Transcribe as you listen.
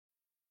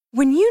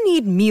When you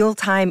need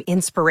mealtime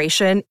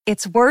inspiration,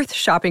 it's worth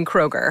shopping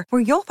Kroger,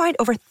 where you'll find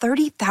over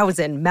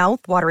 30,000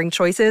 mouth-watering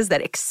choices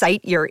that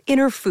excite your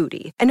inner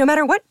foodie. And no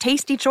matter what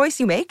tasty choice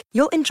you make,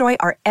 you'll enjoy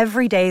our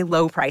everyday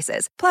low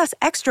prices, plus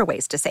extra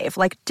ways to save,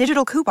 like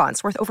digital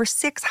coupons worth over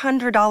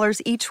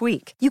 $600 each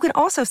week. You can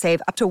also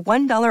save up to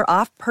 $1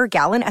 off per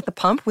gallon at the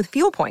pump with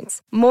fuel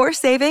points. More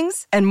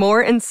savings and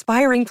more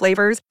inspiring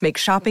flavors make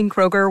shopping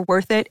Kroger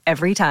worth it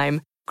every time.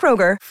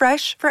 Kroger,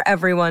 fresh for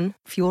everyone.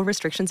 Fuel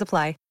restrictions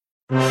apply.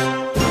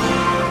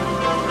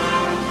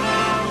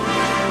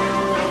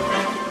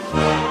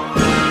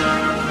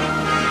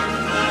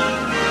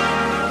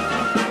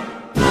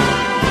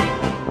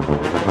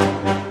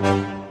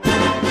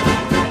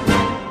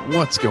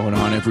 What's going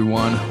on,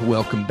 everyone?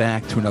 Welcome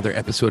back to another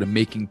episode of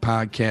Making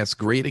Podcasts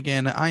Great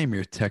Again. I am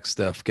your tech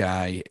stuff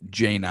guy,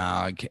 Jay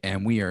Nog,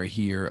 and we are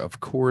here,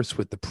 of course,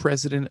 with the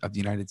President of the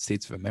United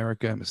States of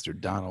America, Mr.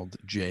 Donald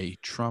J.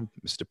 Trump.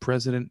 Mr.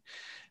 President,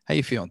 how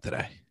you feeling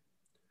today?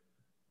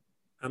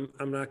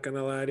 I'm not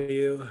gonna lie to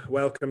you.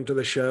 Welcome to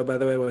the show, by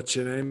the way. What's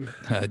your name?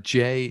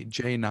 Jay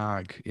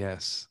Nog.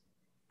 Yes.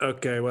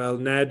 Okay. Well,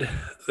 Ned,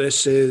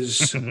 this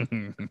is,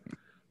 I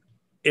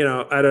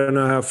don't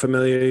know how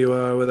familiar you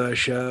are with our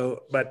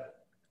show, but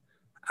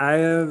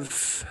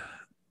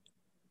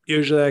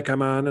usually I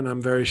come on and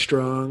I'm very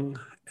strong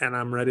and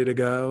I'm ready to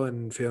go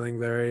and feeling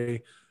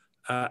very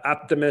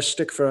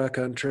optimistic for our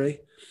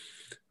country.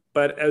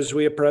 But as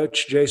we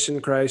approach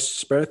Jason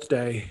Christ's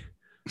birthday,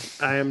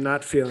 I am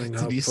not feeling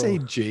hopeful. Did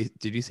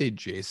you say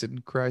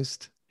Jason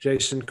Christ?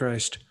 Jason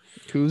Christ.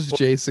 Who's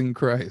Jason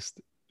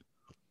Christ?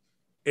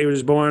 He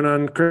was born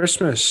on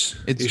Christmas.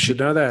 You should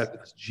know that.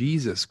 It's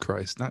Jesus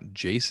Christ, not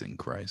Jason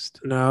Christ.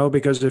 No,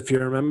 because if you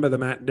remember the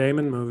Matt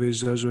Damon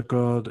movies, those were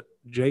called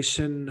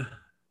Jason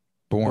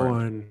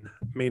Bourne,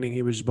 meaning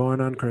he was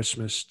born on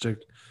Christmas.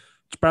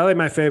 It's probably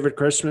my favorite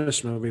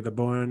Christmas movie, the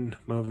Bourne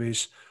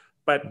movies.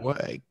 But what?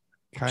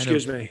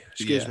 Excuse me.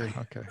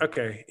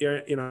 Okay.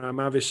 I'm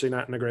obviously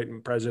not in a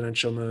great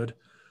presidential mood.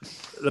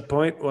 The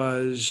point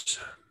was,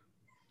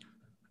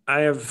 I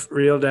have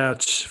real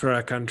doubts for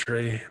our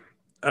country,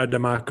 our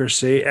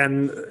democracy,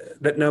 and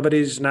that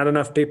not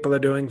enough people are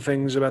doing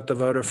things about the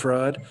voter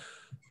fraud.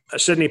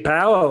 Sidney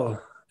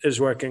Powell is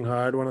working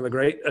hard, one of the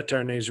great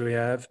attorneys we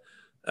have.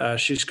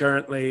 She's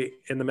currently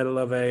in the middle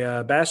of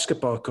a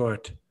basketball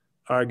court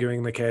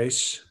arguing the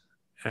case.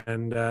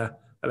 And I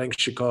think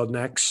she called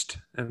next.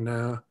 And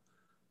now,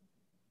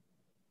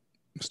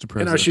 Mr.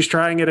 President, she's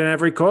trying it in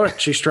every court.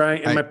 She's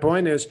trying. And my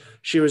point is,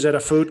 she was at a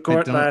food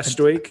court last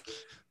week.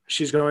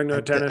 She's going to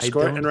a tennis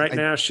court. And right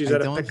now she's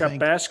at a pickup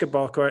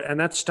basketball court. And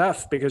that's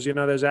tough because,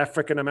 there's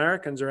African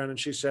Americans around. And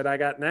she said, I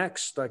got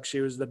next. Like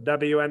she was the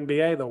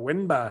WNBA, the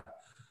WNBA.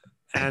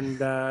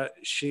 And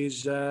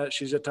she's a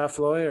tough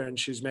lawyer and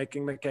she's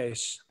making the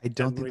case. I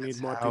don't think we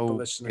need more people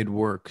listening. It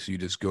works. You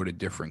just go to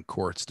different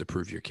courts to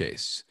prove your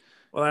case.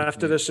 Well,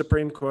 after the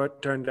Supreme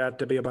Court turned out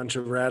to be a bunch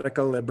of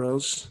radical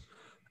liberals,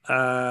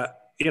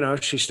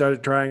 she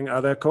started trying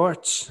other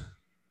courts.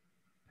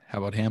 How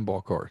about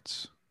handball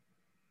courts?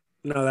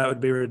 No, that would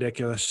be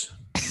ridiculous.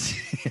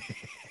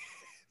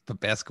 The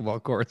basketball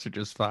courts are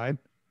just fine?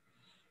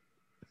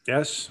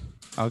 Yes.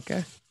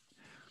 Okay.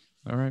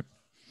 All right.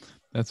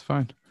 That's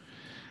fine.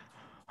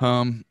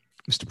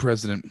 Mr.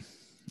 President,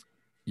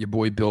 your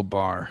boy Bill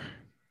Barr,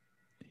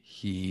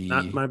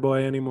 not my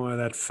boy anymore,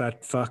 that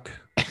fat fuck.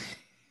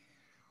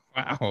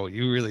 Wow,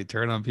 you really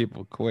turn on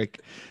people quick.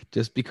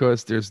 Just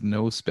because there's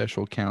no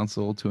special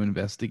counsel to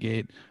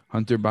investigate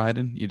Hunter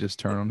Biden, you just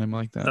turn on him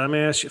like that? Let me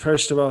ask you,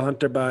 first of all,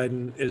 Hunter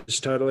Biden is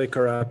totally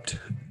corrupt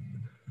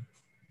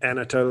and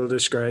a total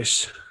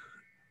disgrace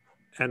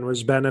and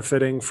was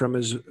benefiting from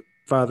his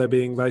father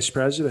being vice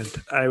president.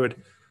 I wouldn't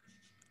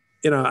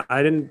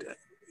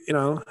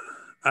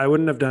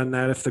have done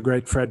that if the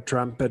great Fred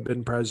Trump had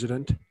been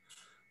president.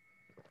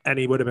 And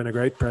he would have been a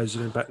great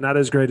president, but not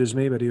as great as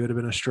me, but he would have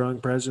been a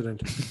strong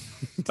president.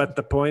 But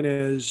the point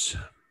is,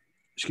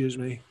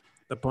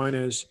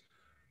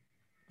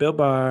 Bill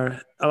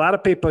Barr, a lot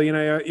of people, you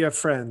have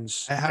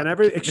friends.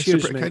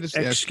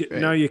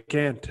 No, you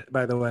can't,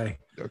 by the way.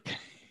 Okay.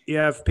 You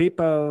have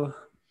people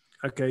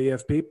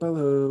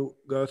who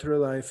go through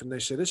life and they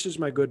say, this is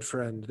my good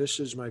friend. This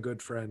is my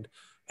good friend.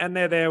 And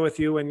they're there with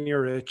you when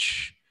you're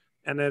rich.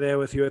 And they're there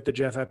with you at the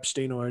Jeff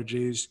Epstein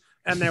orgies.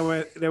 And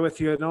they're with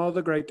you in all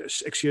the great,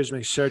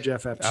 Sir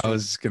Jeff Epstein. I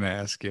was going to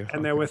ask you.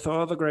 And they're with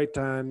all the great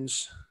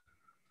times.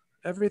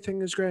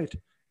 Everything is great.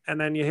 And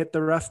then you hit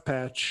the rough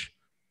patch.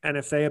 And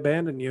if they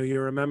abandon you,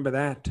 you remember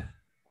that.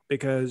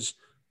 Because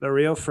the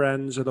real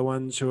friends are the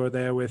ones who are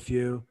there with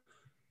you.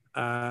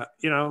 When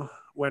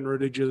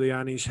Rudy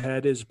Giuliani's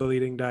head is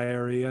bleeding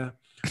diarrhea,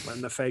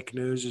 when the fake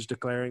news is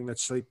declaring that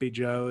Sleepy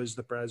Joe is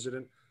the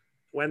president.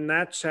 When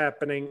that's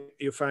happening,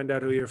 you find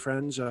out who your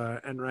friends are.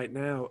 And right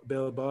now,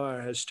 Bill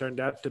Barr has turned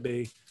out to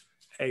be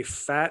a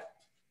fat,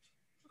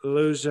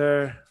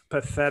 loser,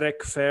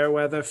 pathetic, fair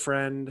weather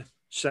friend,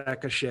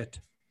 sack of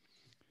shit.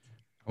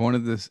 I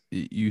wanted this.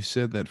 You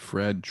said that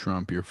Fred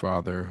Trump, your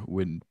father,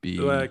 would be.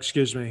 Well,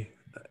 excuse me.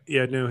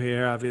 You're new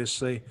here,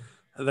 obviously.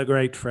 The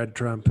great Fred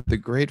Trump. The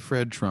great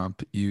Fred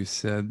Trump, you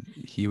said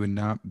he would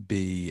not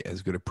be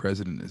as good a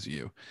president as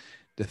you.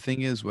 The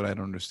thing is, what I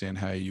don't understand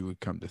how you would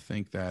come to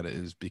think that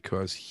is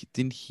because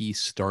didn't he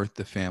start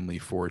the family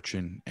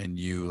fortune and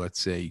you, let's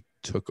say,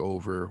 took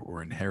over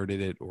or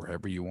inherited it or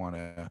however you want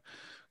to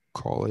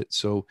call it.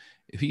 So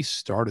if he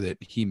started it,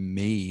 he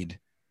made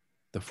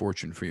the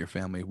fortune for your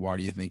family. Why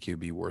do you think he would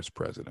be worse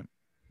president?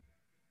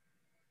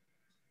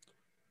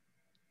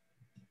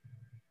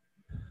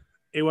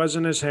 He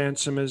wasn't as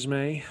handsome as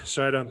me,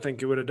 so I don't think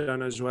he would have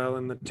done as well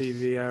in the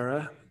TV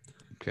era.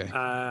 Okay.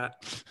 I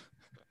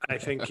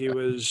think he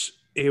was,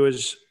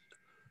 there's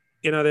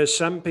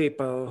some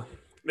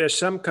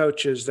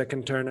coaches that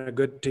can turn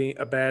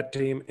a bad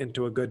team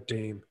into a good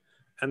team.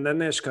 And then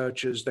there's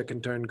coaches that can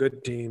turn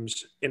good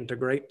teams into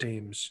great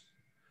teams.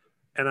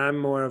 And I'm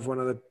more of one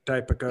of the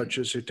type of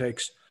coaches who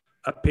takes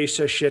a piece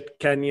of shit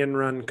Kenyan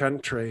run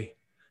country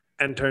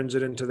and turns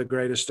it into the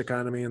greatest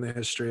economy in the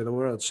history of the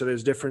world. So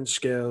there's different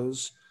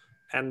skills.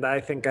 And I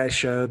think I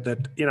showed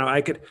that,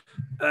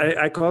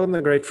 I call him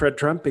the great Fred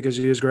Trump because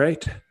he is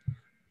great,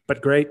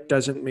 but great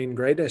doesn't mean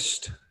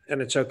greatest.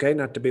 And it's okay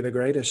not to be the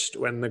greatest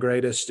when the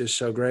greatest is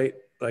so great,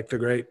 like the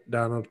great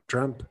Donald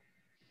Trump.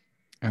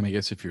 And I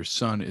guess if your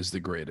son is the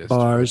greatest.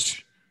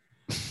 Bars.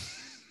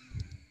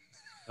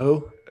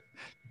 Oh?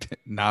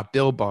 Not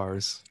Bill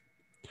Bars.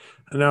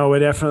 No, we're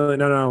definitely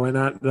we're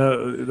not.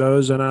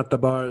 Those are not the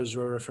bars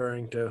we're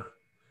referring to.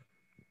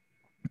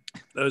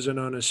 Those are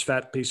known as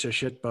fat piece of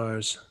shit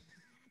bars.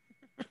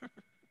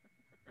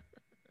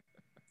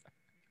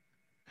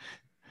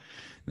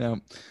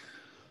 Now,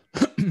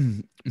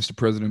 Mr.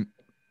 President,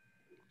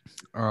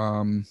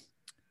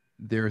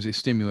 there is a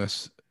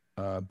stimulus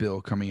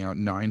bill coming out,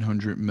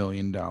 $900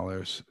 million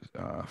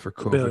for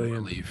COVID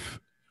relief.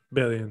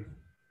 Billion.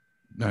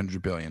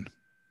 900 billion.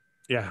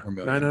 Yeah,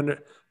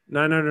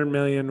 900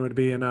 million would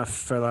be enough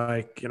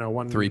for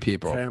three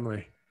people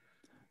family.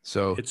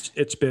 So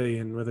it's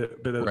billion with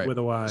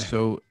a Y.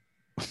 So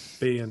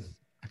billion.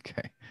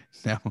 Okay.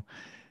 Now,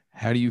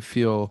 how do you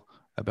feel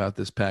about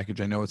this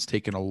package? I know it's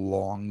taken a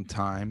long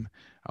time.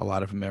 A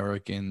lot of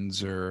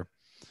Americans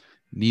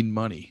need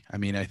money. I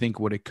mean, I think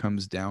what it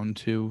comes down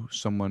to,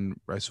 someone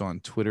I saw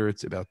on Twitter,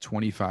 it's about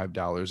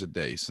 $25 a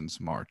day since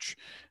March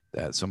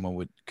that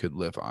someone could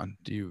live on.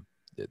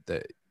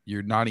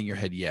 You're nodding your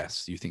head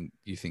yes. You think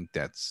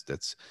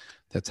that's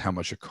how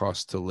much it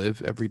costs to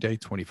live every day?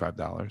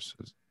 $25.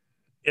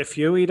 If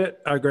you eat at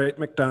a great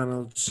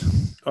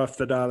McDonald's off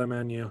the dollar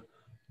menu,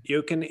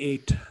 you can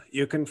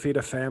feed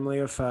a family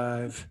of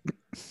 5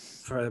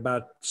 for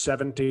about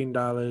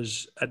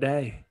 $17 a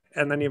day.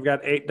 And then you've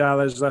got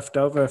 $8 left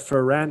over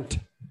for rent.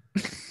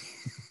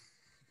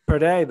 Per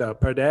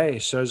day.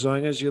 So as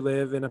long as you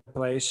live in a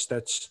place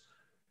that's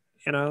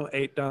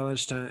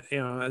 $8 to,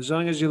 as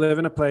long as you live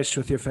in a place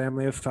with your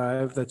family of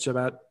 5, that's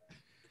about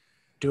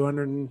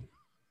 200.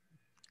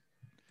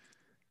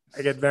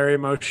 I get very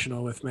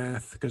emotional with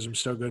math because I'm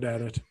so good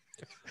at it.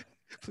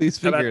 Please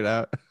figure it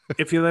out.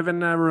 If you live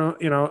in a room,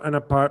 an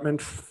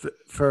apartment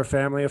for a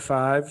family of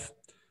 5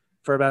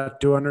 for about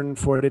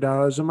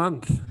 $240 a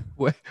month.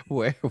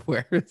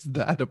 Where is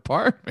that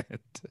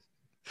apartment?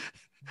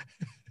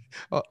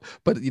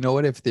 But you know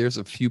what? If there's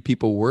a few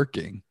people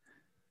working,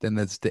 then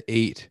that's the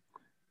 8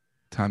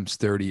 times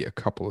 30 a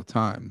couple of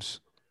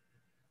times,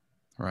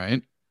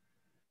 right?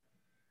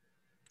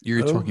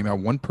 You're talking about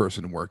one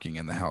person working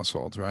in the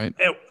household, right?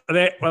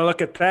 Well,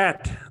 look at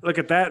that.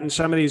 And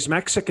some of these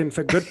Mexican,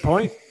 for good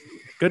point,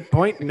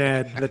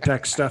 Ned, the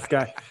tech stuff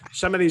guy.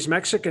 Some of these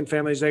Mexican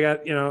families, they got,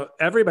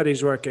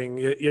 everybody's working.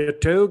 You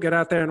two, get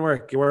out there and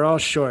work. We're all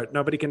short.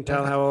 Nobody can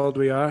tell how old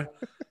we are.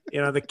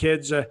 The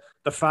kids, the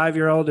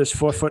 5-year-old is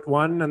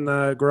 4'1" and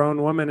the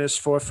grown woman is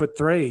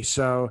 4'3".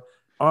 So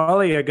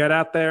all of you get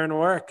out there and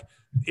work.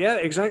 Yeah,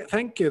 exactly.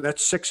 Thank you.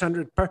 That's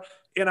 600 per.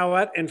 You know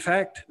what? In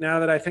fact,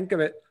 now that I think of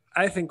it,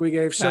 I think we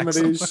gave some of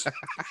these.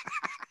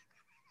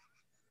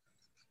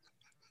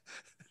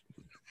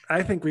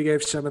 I think we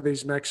gave some of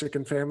these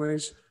Mexican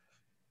families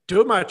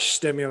too much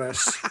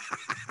stimulus.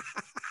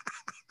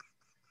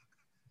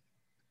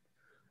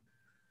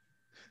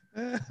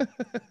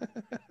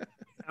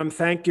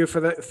 Thank you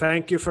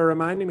for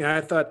reminding me.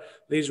 I thought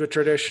these were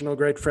traditional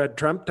great Fred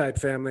Trump type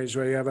families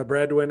where you have a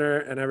breadwinner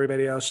and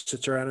everybody else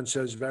sits around and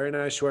says, "Very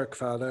nice work,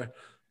 Father."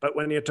 But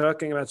when you're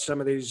talking about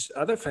some of these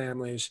other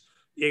families,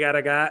 you got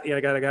a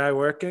guy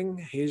working,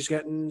 he's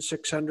getting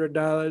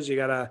 $600. You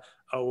got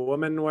a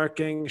woman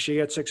working, she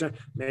gets $600.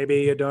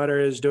 Maybe your daughter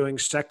is doing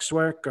sex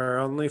work or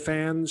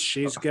OnlyFans,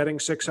 she's getting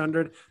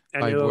 $600.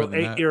 And your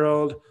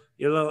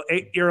little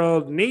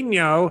 8-year-old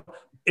Nino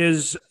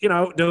is,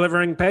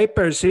 delivering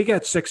papers. He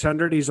gets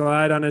 $600. He's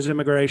lied on his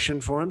immigration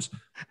forms.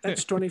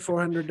 That's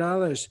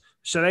 $2,400.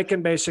 So they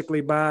can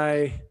basically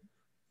buy.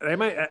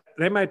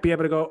 They might be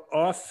able to go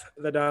off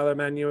the dollar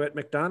menu at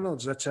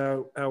McDonald's. That's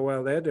how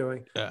well they're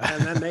doing,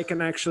 and then they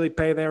can actually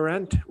pay their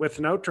rent with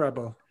no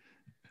trouble.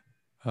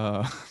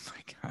 Oh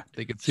my God!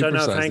 They could supersize so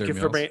no, thank their you meals.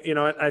 for bringing. You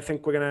know what? I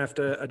think we're gonna have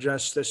to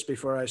adjust this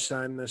before I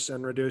sign this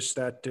and reduce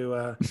that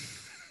to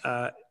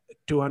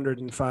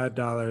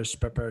 $205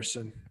 per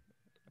person.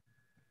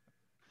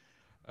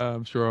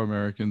 I'm sure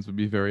Americans would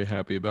be very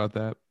happy about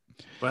that.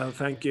 Well,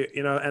 thank you.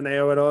 And they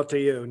owe it all to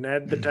you,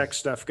 Ned, the tech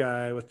stuff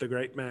guy with the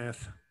great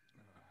math.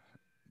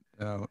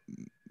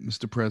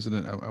 Mr.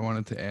 President, I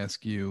wanted to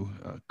ask you,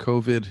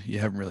 COVID, you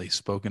haven't really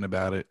spoken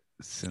about it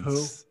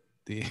since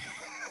you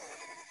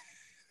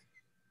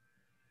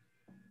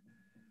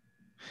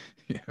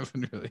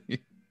haven't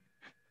really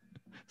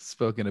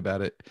spoken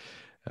about it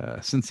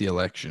since the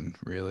election,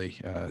 really.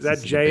 Is that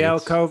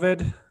JL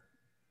COVID?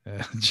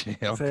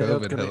 JL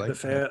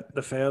COVID.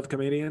 The failed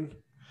comedian.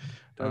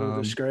 Total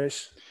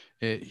disgrace.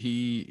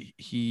 He's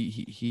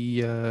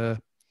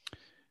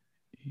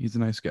a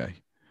nice guy.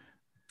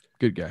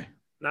 Good guy.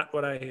 Not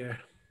what I hear.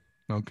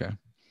 Okay.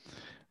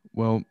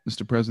 Well,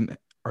 Mr. President,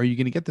 are you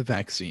going to get the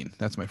vaccine?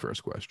 That's my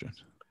first question.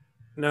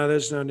 No,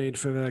 there's no need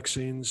for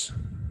vaccines.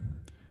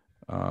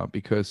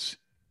 Because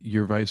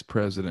your vice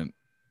president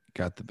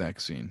got the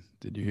vaccine.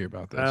 Did you hear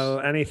about this? Well,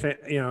 anything,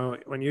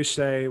 when you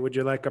say, would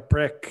you like a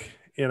prick?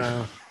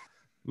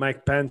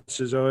 Mike Pence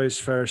is always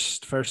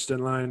first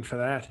in line for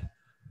that.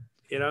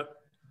 You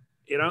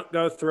don't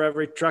go through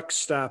every truck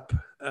stop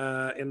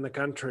in the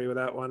country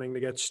without wanting to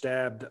get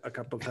stabbed a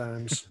couple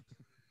times.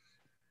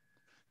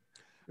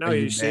 No,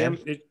 you see him.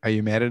 Are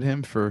you mad at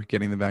him for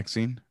getting the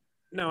vaccine?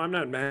 No, I'm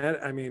not mad.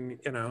 I mean,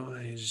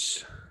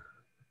 he's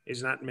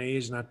not me.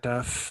 He's not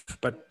tough,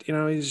 but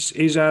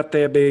he's out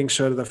there being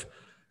sort of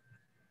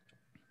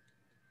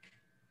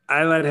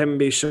I let him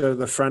be sort of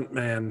the front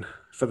man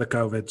for the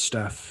COVID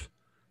stuff.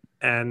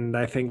 And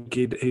I think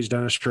he's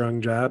done a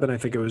strong job, and I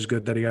think it was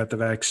good that he got the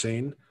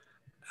vaccine.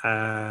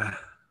 I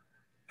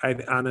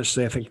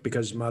think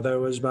because mother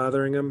was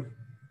bothering him.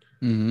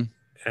 Mm-hmm.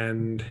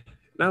 And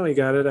now he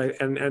got it.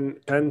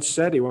 And Pence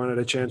said he wanted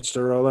a chance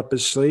to roll up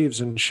his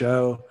sleeves and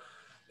show,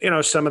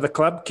 some of the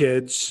club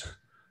kids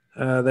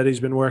that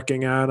he's been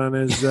working out on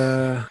his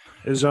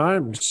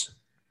arms.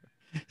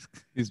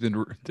 He's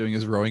been doing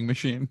his rowing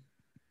machine.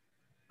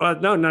 Well,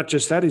 no, not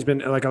just that. He's been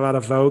like a lot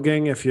of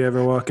voguing. If you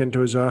ever walk into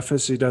his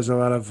office, he does a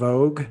lot of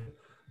vogue.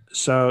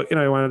 So, he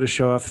wanted to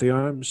show off the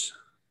arms.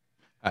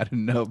 I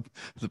didn't know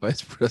the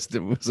vice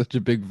president was such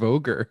a big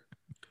voguer.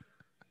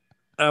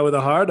 With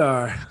a hard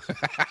R.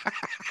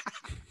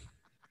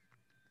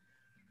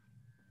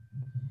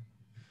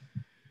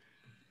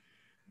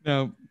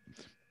 Now,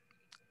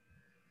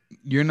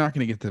 you're not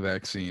going to get the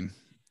vaccine.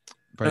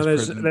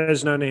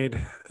 There's no need.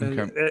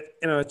 Okay.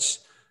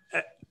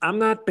 I'm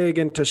not big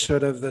into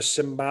sort of the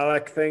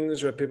symbolic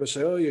things where people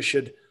say, you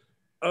should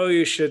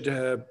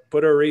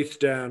put a wreath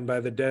down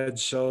by the dead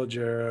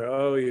soldier,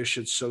 or you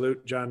should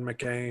salute John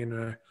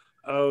McCain,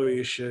 or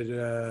you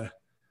should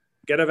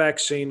get a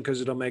vaccine because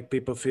it'll make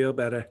people feel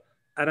better.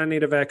 I don't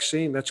need a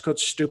vaccine. That's called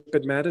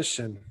stupid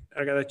medicine.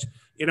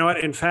 You know what?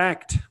 In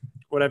fact,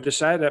 what I've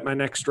decided at my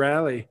next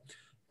rally,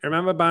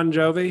 remember Bon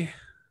Jovi?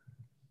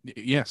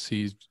 Yes,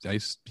 he's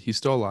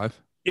still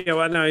alive. Yeah,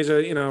 well, no, he's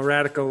a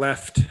radical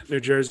left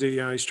New Jersey.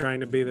 He's trying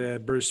to be the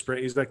Bruce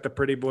Springsteen. He's like the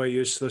pretty boy,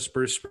 useless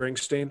Bruce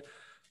Springsteen.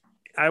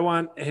 I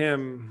want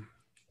him.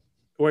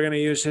 We're going to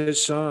use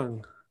his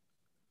song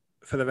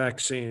for the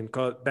vaccine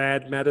called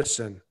 "Bad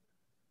Medicine."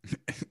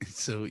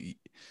 So,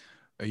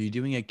 are you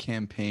doing a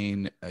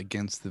campaign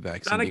against the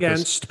vaccine? Not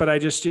against, but I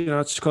just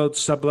it's called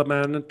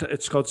subliminal.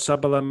 It's called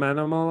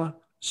subliminal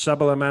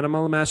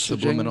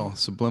messaging.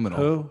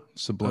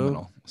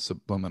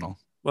 Subliminal.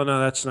 Well,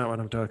 no, that's not what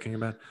I'm talking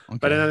about. Okay.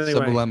 But anyway,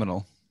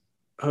 subliminal.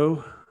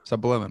 Who?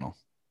 Subliminal.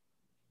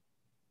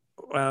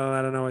 Well,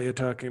 I don't know what you're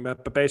talking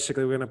about, but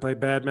basically we're going to play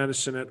Bad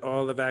Medicine at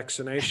all the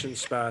vaccination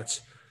spots.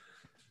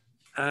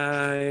 What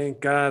is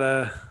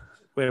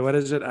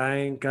it?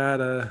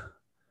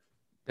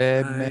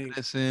 Bad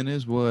medicine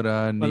is what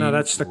I need. Well, no,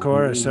 that's the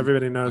chorus.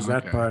 Everybody knows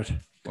that part.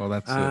 Well,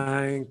 that's it.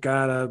 I ain't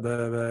got a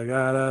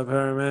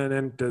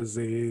permanent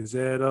disease.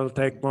 It'll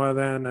take more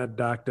than a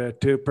doctor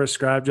to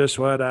prescribe just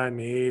what I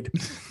need.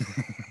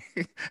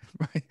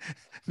 Right.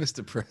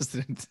 Mr.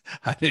 President,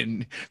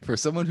 for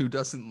someone who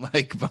doesn't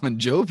like Bon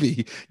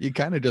Jovi, you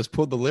kind of just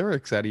pulled the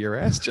lyrics out of your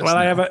ass just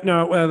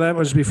now. That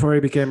was before he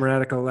became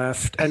radical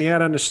left. And you got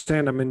to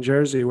understand, I'm in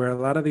Jersey where a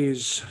lot of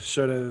these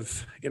sort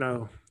of,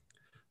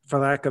 for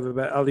lack of a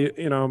better, I'm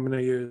going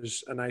to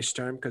use a nice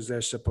term because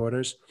they're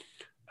supporters.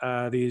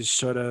 These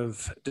sort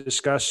of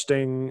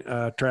disgusting,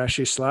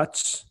 trashy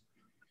sluts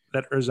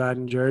that reside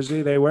in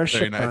Jersey, they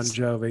worship Bon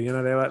Jovi.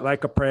 They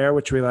like a prayer,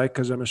 which we like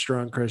because I'm a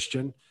strong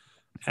Christian.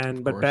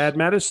 But Bad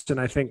Medicine,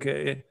 I think,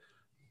 I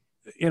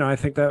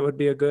think that would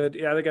be a good.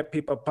 Yeah, they get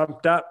people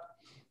pumped up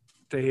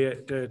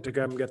to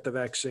come get the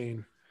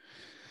vaccine.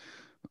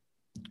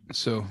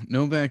 So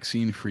no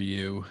vaccine for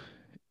you.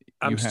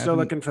 I'm still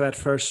looking for that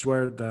first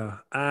word though.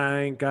 I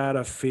ain't got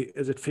a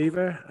Is it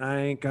fever?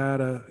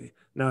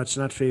 No, it's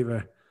not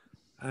fever.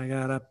 I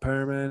got a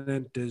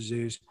permanent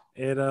disease.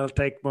 It'll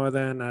take more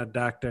than a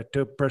doctor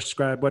to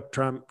prescribe what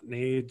Trump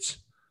needs.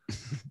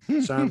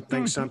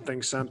 Something.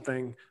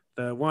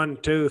 The 1,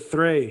 2,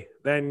 3,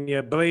 then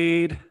you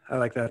bleed. I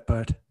like that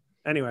part.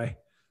 Anyway,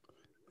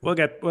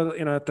 That's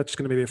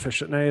going to be the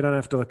official. No, you don't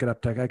have to look it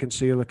up, Tech. I can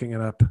see you looking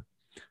it up.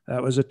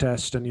 That was a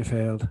test and you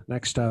failed.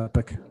 Next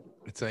topic.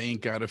 It's I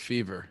ain't got a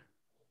fever.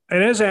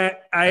 It is I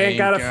ain't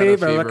got a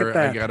fever. Look at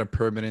that. I got a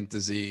permanent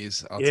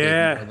disease. I'll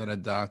take more than a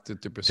doctor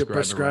to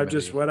prescribe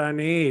just what I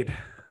need.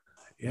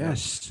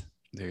 Yes.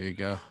 There you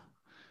go.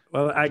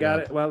 Well, I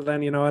got it. Well,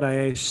 then you know what?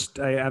 I aced.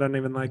 I don't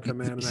even like the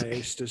man, and I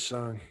aced his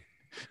song.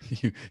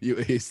 You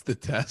aced the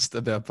test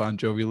about Bon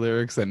Jovi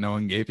lyrics that no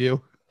one gave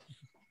you?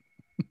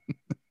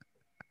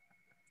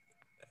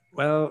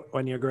 Well,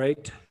 when you're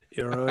great,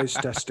 you're always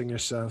testing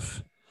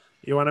yourself.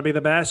 You want to be the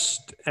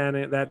best,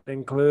 and that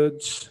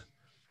includes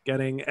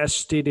getting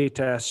STD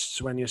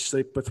tests when you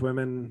sleep with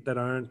women that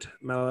aren't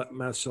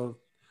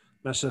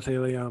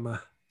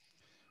mesothelioma.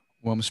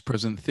 Well, Mr.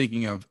 President,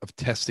 thinking of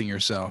testing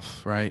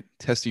yourself, right?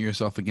 Testing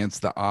yourself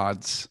against the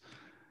odds.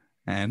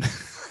 And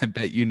I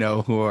bet you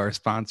know who our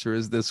sponsor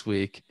is this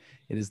week.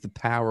 It is the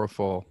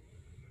powerful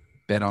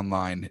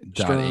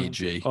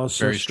betonline.ag.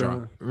 Also very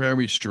strong.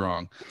 Very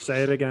strong.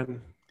 Say it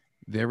again.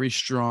 Very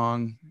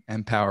strong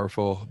and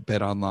powerful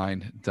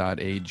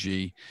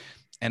betonline.ag.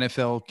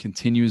 NFL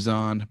continues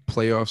on.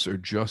 Playoffs are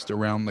just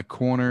around the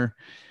corner.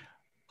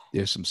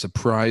 There's some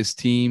surprise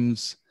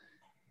teams.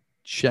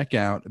 Check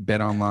out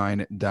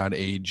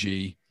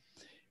betonline.ag.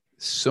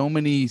 So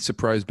many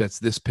surprise bets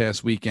this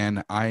past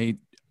weekend. I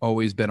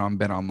always bet on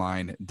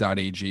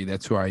betonline.ag.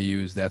 That's who I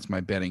use. That's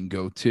my betting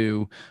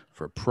go-to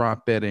for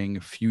prop betting,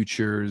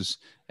 futures,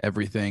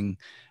 everything.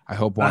 I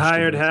hope the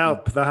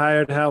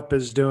hired help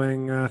is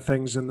doing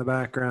things in the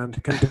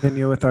background.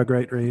 Continue with our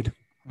great read.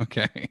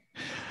 Okay.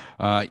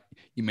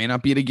 You may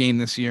not be at a game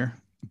this year,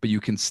 but you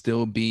can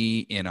still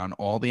be in on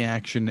all the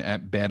action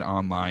at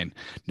BetOnline.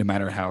 No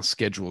matter how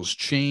schedules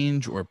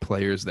change or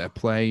players that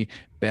play,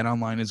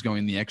 BetOnline is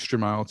going the extra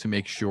mile to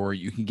make sure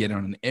you can get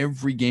on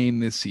every game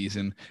this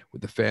season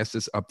with the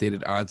fastest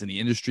updated odds in the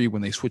industry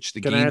when they switch the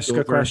games over. Can I ask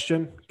a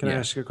question? Can I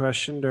ask a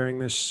question during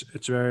this?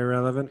 It's very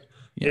relevant.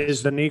 Yes.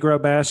 Is the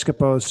Negro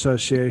Basketball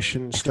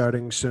Association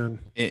starting soon?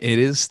 It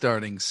is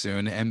starting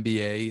soon.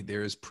 NBA,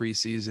 there is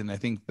preseason. I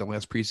think the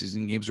last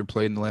preseason games were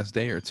played in the last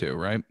day or two,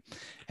 right?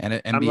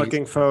 And I'm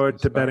looking forward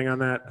to betting on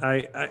that.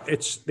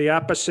 It's the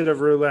opposite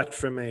of roulette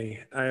for me.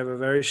 I have a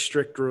very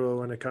strict rule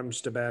when it comes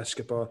to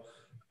basketball.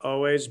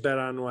 Always bet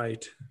on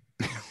white.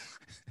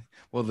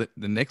 Well, the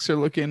Knicks are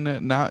looking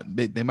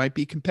they might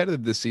be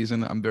competitive this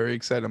season. I'm very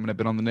excited. I'm going to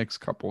bet on the next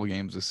couple of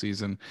games this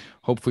season.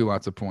 Hopefully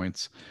lots of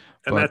points.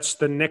 And that's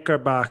the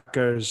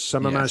Knickerbockers.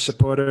 Some of my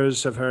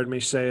supporters have heard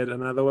me say it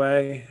another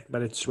way,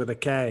 but it's with a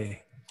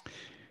K.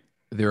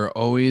 There are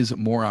always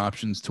more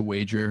options to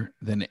wager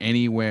than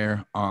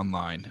anywhere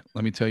online.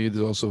 Let me tell you,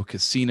 there's also a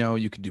casino.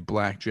 You can do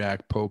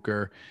blackjack,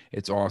 poker.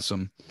 It's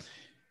awesome.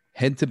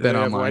 Head to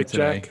BetOnline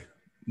today.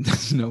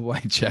 There's no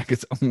whitejack.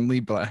 It's only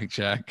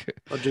blackjack.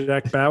 Well,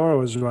 Jack Bauer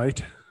was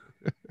right.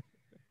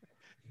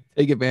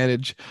 Take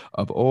advantage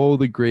of all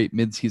the great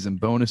midseason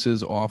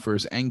bonuses,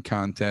 offers, and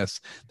contests.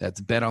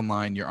 That's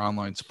BetOnline, your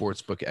online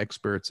sportsbook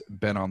experts,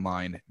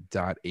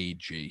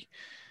 betonline.ag.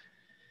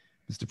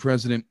 Mr.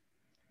 President,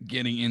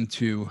 getting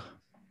into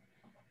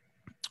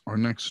our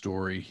next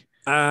story.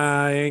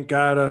 I ain't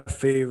got a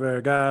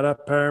fever, got a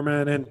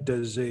permanent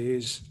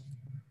disease.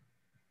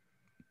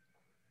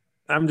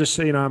 I'm just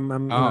saying, I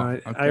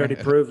already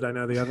proved I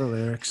know the other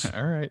lyrics.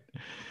 All right.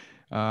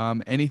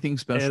 Anything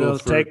special? It'll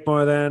take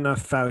more than a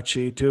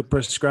Fauci to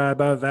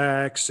prescribe a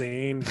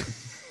vaccine.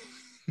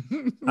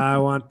 I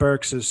want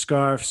Burks'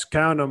 scarves.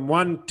 Count them.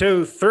 1,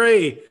 2,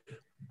 3.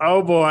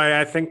 Oh boy,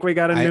 I think we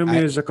got a new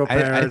musical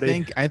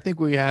parody. I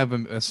think we have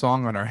a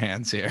song on our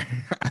hands here.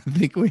 I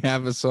think we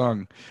have a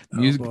song.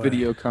 Music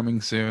video coming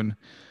soon.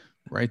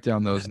 Write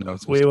down those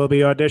notes. We will be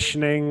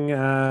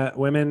auditioning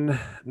women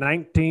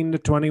 19 to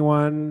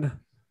 21.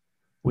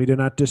 We do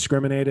not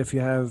discriminate if you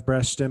have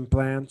breast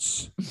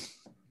implants.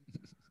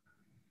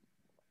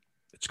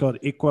 It's called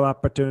Equal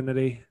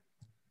Opportunity.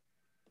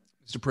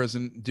 Mr.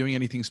 President, doing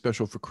anything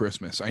special for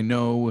Christmas? I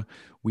know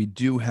we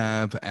do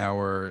have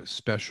our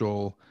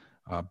special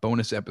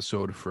bonus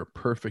episode for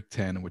Perfect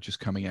 10, which is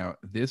coming out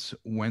this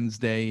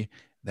Wednesday.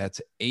 That's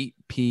 8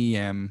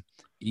 p.m.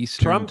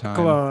 Eastern time. Trump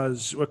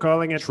Claus. We're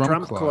calling it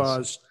Trump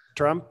Claus.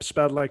 Trump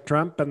spelled like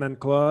Trump, and then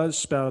Claus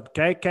spelled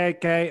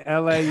KKKLAUS.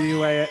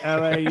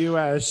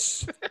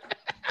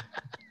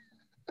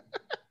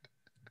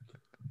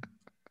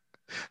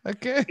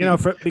 Okay.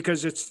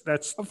 Because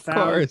that's of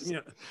course.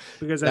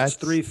 Because that's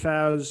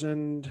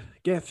 3,000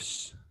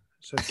 gifts.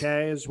 So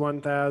K is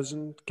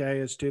 1,000. K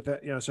is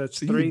 2,000. So it's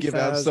 3,000. You give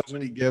out so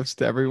many gifts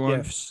to everyone.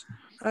 Gifts.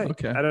 Right.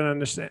 Okay. I don't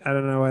understand. I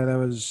don't know why that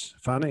was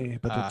funny,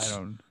 but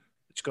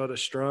it's called a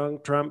strong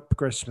Trump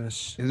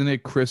Christmas. Isn't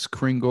it Chris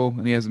Kringle?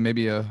 And he has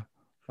maybe a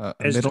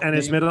middle name?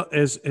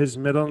 His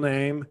middle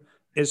name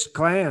is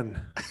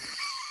Clan.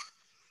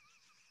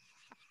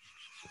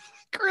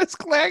 Chris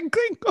Clan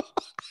Kringle.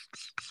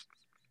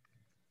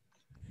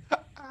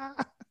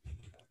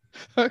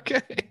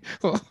 Okay.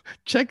 Well,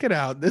 check it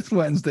out this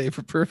Wednesday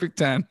for Perfect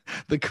 10.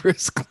 The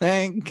Chris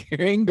Clan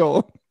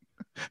Kringle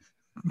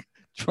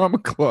Trauma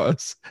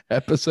Claus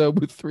episode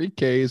with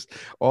 3Ks.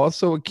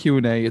 Also a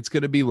Q&A. It's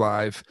going to be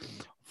live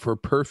for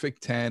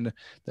Perfect 10.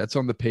 That's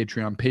on the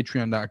Patreon,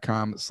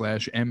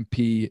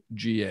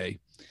 patreon.com/MPGA.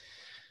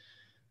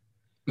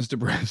 Mr.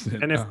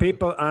 President. And if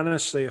people,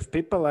 honestly,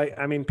 people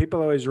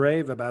always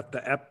rave about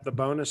the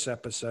bonus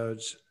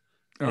episodes.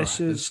 If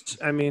you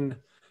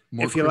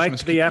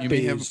liked the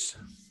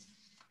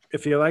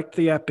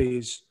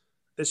Eppies,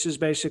 this is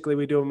basically,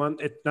 we do a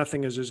month.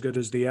 Nothing is as good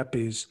as the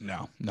Eppies.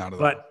 No, not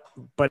at all.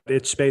 But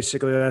it's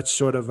basically that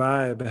sort of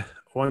vibe.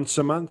 Once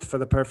a month for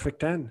the Perfect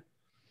 10.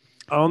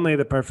 Only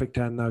the Perfect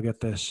 10, they'll get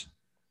this.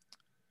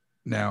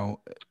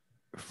 Now,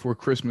 for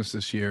Christmas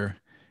this year,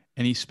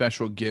 any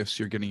special gifts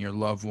you're getting your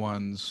loved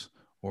ones,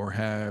 or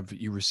have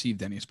you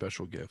received any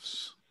special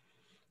gifts?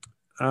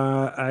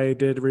 I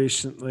did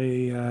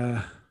recently.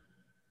 I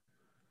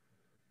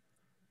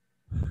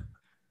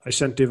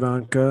sent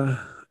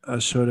Ivanka a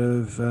sort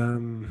of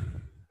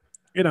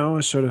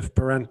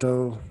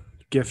parental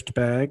gift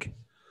bag.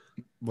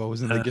 What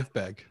was in the gift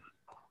bag?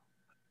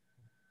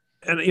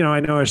 And, I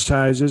know her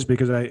sizes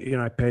because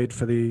I paid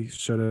for the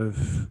sort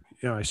of,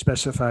 I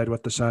specified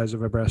what the size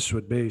of her breasts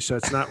would be. So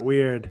it's not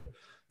weird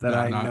that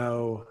I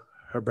know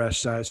her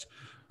breast size.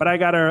 But I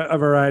got her a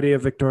variety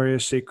of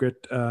Victoria's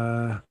Secret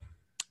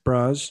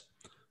bras,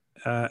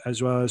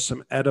 as well as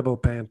some edible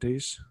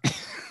panties.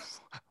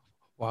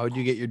 Why would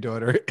you get your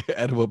daughter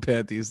edible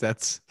panties?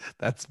 That's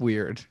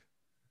weird.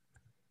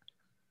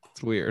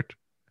 It's weird.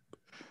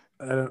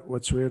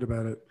 What's weird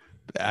about it?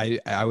 I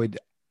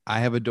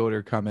have a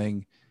daughter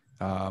coming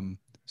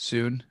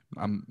soon.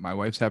 My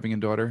wife's having a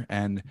daughter,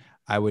 and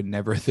I would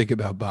never think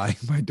about buying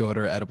my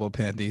daughter edible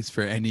panties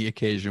for any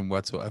occasion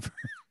whatsoever.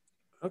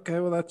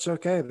 Okay, well, that's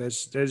okay.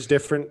 There's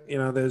different,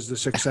 there's the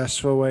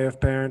successful way of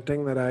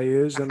parenting that I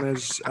use, and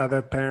there's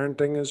other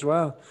parenting as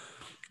well.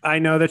 I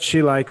know that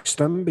she likes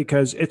them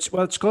because it's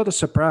called a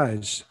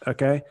surprise,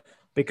 okay?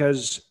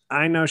 Because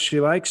I know she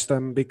likes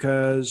them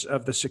because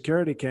of the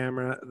security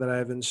camera that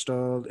I've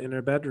installed in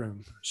her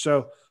bedroom.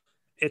 So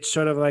it's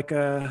sort of like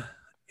I'm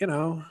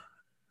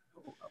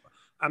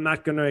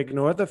not going to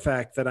ignore the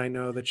fact that I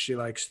know that she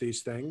likes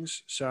these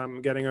things. So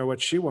I'm getting her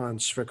what she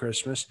wants for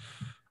Christmas.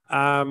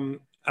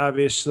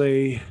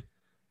 Obviously,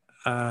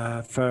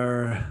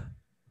 for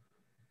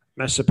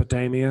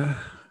Mesopotamia,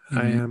 mm-hmm.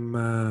 I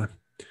am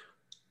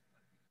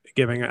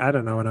giving her, I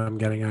don't know what I'm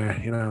getting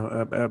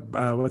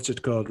her, what's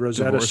it called?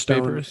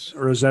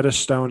 Rosetta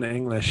Stone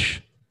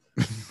English.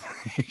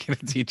 You're going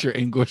to teach her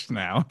English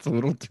now. It's a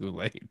little too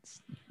late.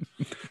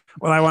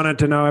 Well, I wanted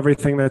to know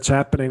everything that's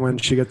happening when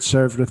she gets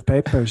served with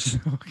papers.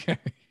 Okay.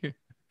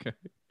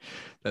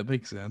 That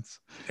makes sense.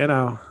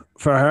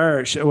 For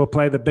her, she will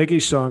play the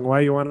Biggie song,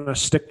 Why You Want to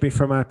Stick Me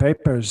for My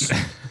Papers.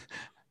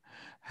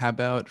 How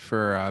about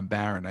for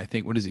Barron? I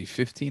think, what is he,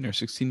 15 or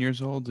 16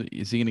 years old?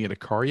 Is he going to get a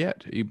car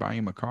yet? Are you buying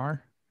him a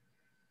car?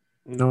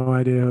 No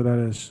idea who that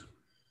is.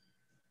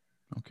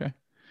 Okay.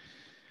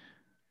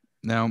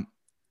 Now,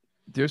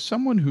 there's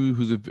someone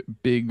who's a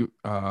big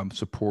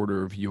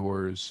supporter of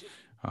yours,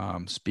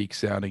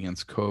 speaks out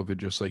against COVID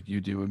just like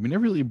you do. And we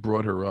never really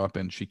brought her up,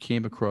 and she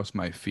came across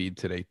my feed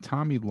today.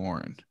 Tomi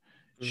Lahren.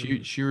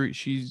 Mm-hmm.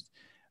 She's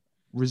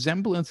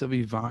resemblance of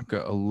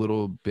Ivanka a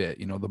little bit.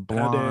 The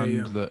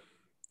blonde.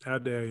 How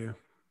dare you?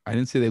 I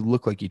didn't say they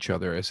look like each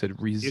other. I said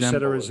resemblance. You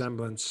said a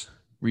resemblance.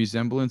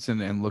 Resemblance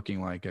and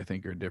looking like, I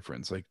think, are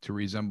different. Like, to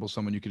resemble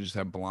someone, you could just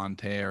have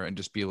blonde hair and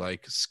just be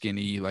like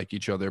skinny like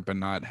each other, but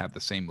not have the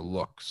same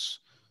looks.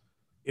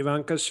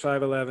 Ivanka's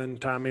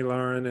 5'11". Tomi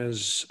Lahren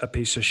is a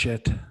piece of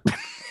shit.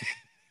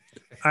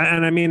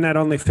 And I mean that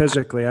only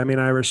physically. I mean,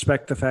 I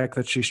respect the fact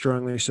that she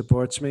strongly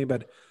supports me,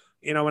 but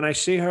when I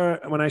see her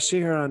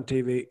on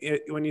TV,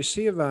 when you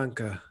see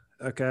Ivanka,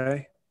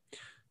 okay,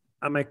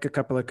 I'll make a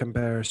couple of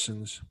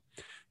comparisons.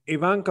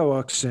 Ivanka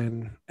walks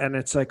in, and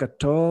it's like a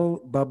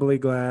tall, bubbly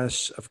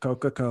glass of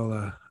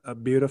Coca-Cola, a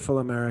beautiful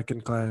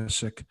American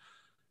classic.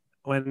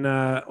 When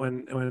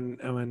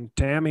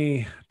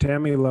Tammy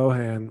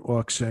Lohan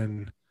walks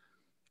in,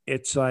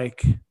 it's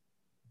like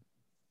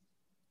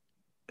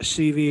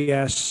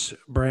CVS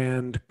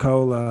brand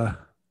cola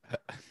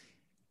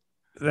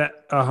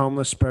that a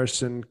homeless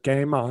person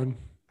came on.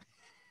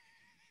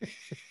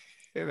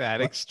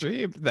 That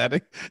extreme,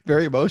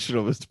 very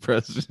emotional, Mr.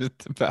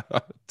 President.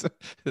 About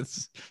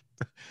it's,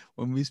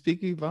 when we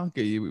speak Ivanka,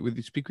 when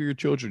you speak with your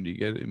children, you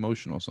get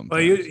emotional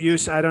sometimes.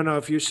 Well, I don't know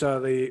if you saw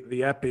the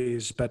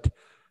Eppies, but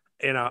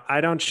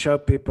I don't show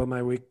people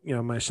my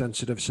my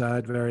sensitive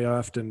side very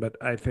often. But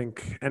I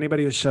think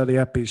anybody who saw the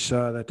Eppies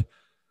saw that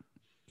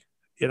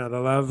the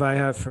love I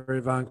have for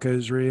Ivanka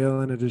is real,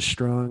 and it is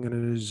strong, and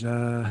it is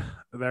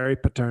very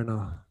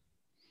paternal.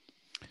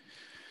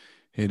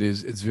 It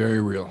is. It's very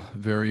real.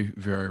 Very,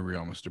 very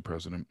real, Mr.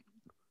 President.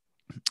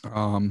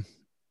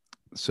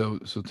 So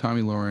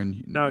Tomi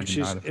Lahren, no,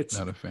 she's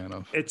not a fan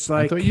of. It's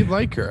like, I thought you'd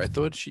like her. I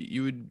thought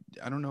you would.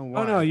 I don't know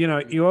why. Oh no,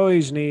 you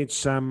always need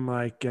some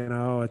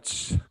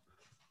it's,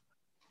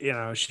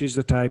 she's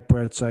the type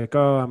where it's like,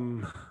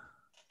 the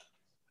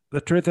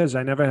truth is,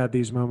 I never had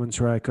these moments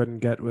where I couldn't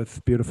get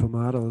with beautiful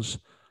models.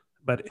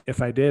 But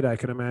if I did, I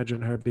could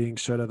imagine her being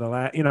sort of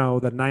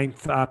the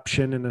ninth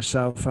option in a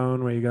cell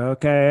phone where you go,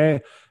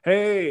 okay,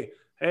 hey,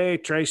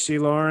 Tracy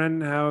Lauren,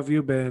 how have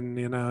you been?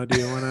 Do you want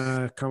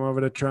to come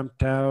over to Trump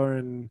Tower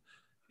and,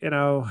 you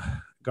know,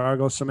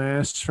 gargle some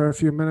ass for a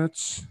few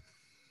minutes?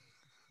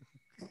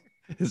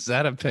 Is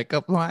that a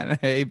pickup line?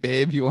 Hey,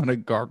 babe, you want to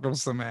gargle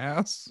some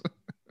ass?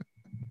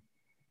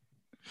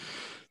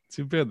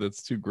 Too bad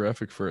that's too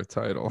graphic for a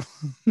title.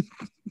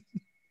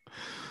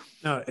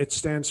 No, it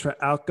stands for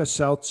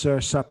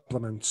Alka-Seltzer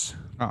Supplements.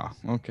 Oh,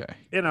 okay.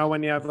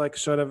 When you have like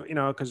sort of,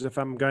 because if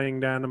I'm going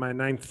down to my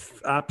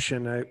ninth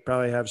option, I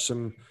probably have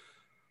some,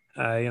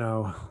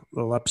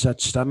 little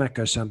upset stomach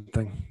or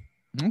something.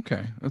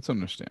 Okay, that's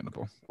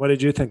understandable. What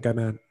did you think I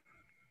meant?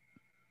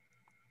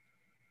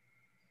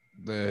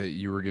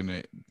 You were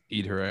gonna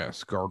eat her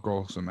ass,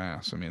 gargle some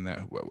ass. I mean, I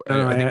think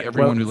No,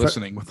 everyone who's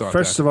listening would thought.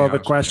 First of all, the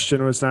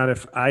question was not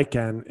if I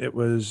can. It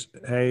was,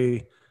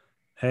 hey,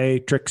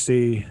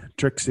 Trixie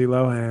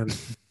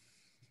Lohan,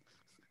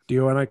 do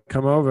you want to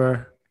come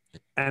over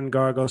and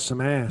gargle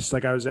some ass?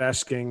 Like I was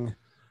asking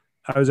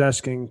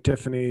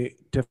Tiffany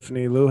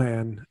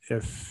Luhan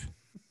if,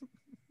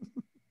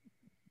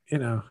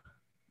 Okay.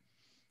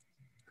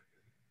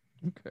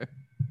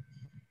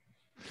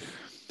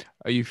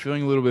 Are you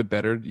feeling a little bit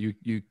better?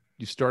 You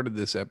started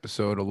this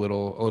episode a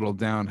little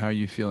down. How are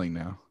you feeling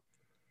now?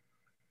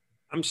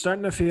 I'm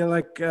starting to feel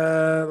like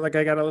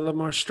I got a little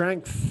more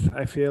strength.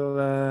 I feel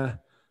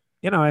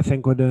I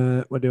think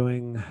we're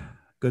doing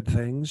good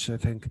things. I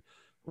think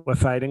we're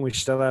fighting. We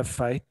still have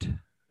fight.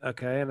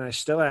 Okay, and I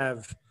still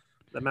have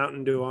the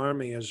Mountain Dew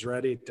Army is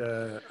ready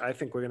to. I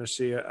think we're going to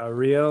see a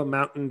real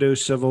Mountain Dew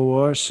civil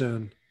war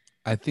soon.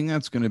 I think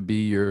that's going to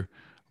be your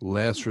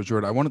last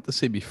resort. I wanted to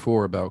say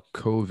before about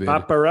COVID.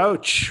 Papa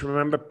Roach.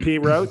 Remember P.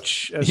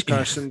 Roach, as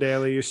Carson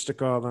Daly used to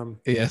call them?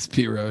 Yes,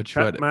 P. Roach.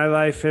 Cut my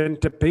life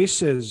into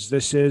pieces.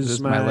 This is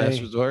my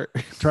last resort.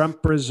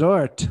 Trump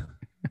resort.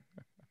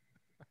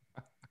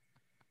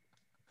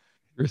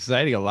 You're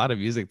reciting a lot of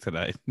music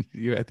tonight.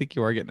 I think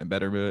you are getting a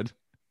better mood.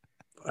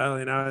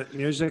 Well,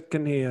 music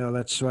can heal.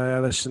 That's why I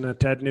listen to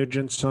Ted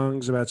Nugent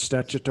songs about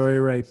statutory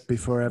rape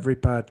before every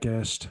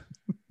podcast.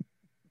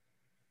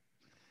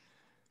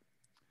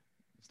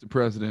 Mr.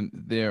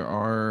 President,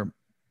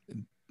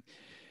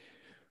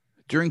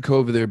 during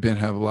COVID, there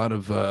have a lot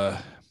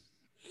of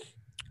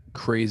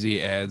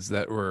crazy ads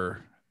that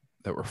were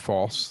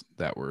false,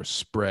 that were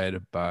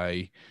spread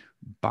by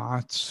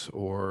bots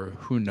or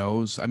who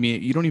knows. I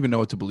mean, you don't even know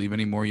what to believe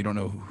anymore. You don't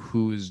know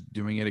who is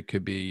doing it. It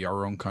could be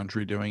our own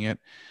country doing it.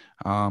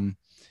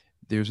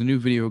 There's a new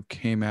video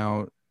came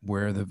out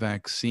where the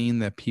vaccine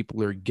that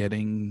people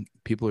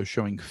are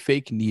showing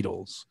fake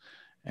needles.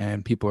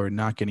 And people are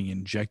not getting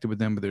injected with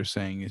them, but they're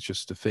saying it's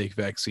just a fake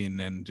vaccine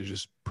and they're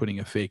just putting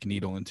a fake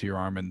needle into your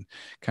arm. And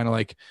kind of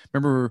like,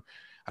 remember,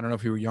 I don't know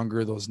if you were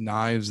younger, those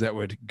knives that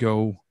would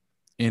go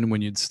in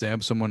when you'd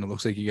stab someone. It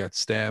looks like you got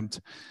stabbed.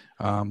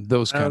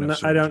 Those kind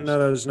of. I don't know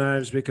those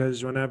knives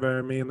because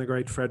whenever me and the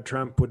great Fred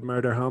Trump would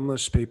murder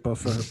homeless people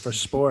for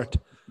sport,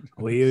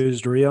 we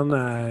used real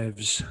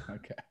knives.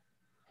 Okay.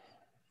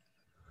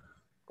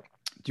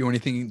 Do you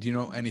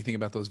know anything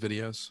about those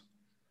videos?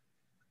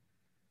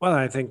 Well,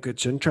 I think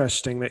it's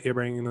interesting that you're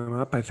bringing them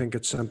up. I think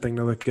it's something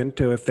to look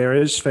into. If there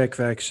is fake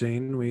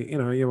vaccine,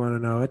 you want to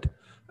know it.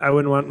 I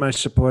wouldn't want my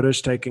supporters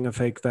taking a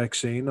fake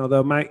vaccine,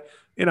 although the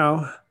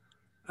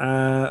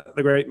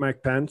great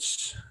Mike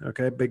Pence,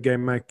 okay, big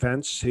game Mike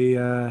Pence, he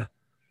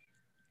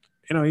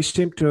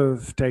seemed to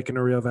have taken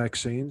a real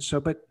vaccine.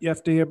 But you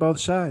have to hear both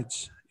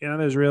sides.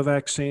 There's real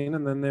vaccine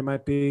and then there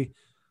might be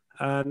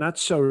not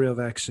so real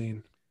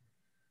vaccine.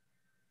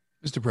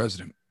 Mr.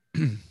 President,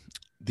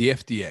 the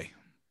FDA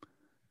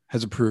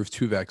has approved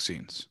 2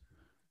 vaccines,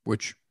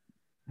 which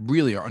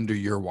really are under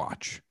your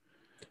watch.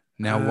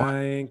 Now,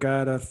 I ain't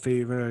got a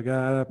fever,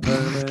 got a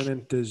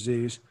permanent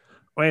disease.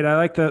 Wait, I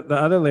like the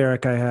other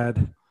lyric I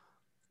had.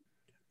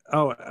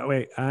 Oh,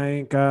 wait, I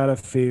ain't got a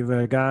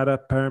fever, got a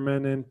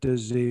permanent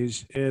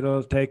disease.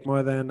 It'll take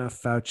more than a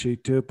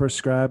Fauci to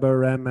prescribe a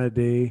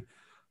remedy.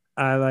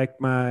 I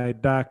like my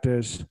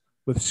doctors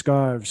with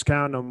scarves.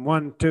 Count them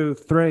 1, 2,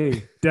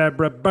 3.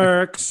 Deborah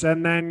Burks,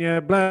 and then you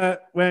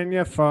blat when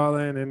you're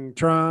falling in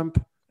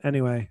Trump.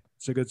 Anyway,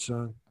 it's a good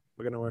song.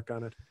 We're gonna work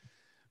on it.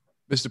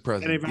 Mr.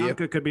 President, and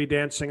Ivanka could be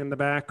dancing in the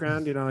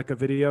background, like a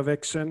video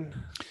vixen.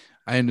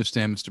 I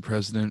understand, Mr.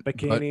 President.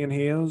 Bikini and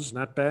heels,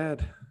 not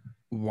bad.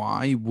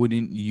 Why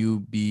wouldn't you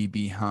be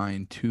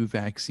behind 2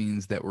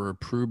 vaccines that were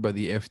approved by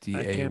the FDA?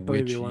 I can't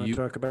believe you want to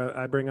talk about.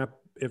 I bring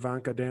up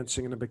Ivanka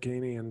dancing in a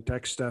bikini and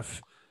tech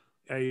stuff.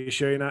 Are you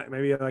sure you're not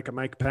maybe like a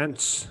Mike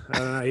Pence? I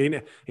don't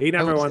know. He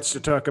never wants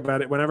to talk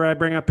about it. Whenever I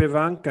bring up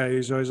Ivanka,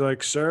 he's always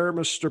like, "Sir,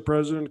 Mr.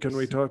 President, can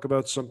we talk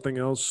about something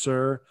else,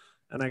 sir?"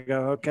 And I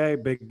go, "Okay,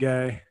 big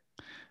guy."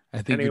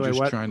 I think you're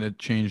just trying to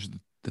change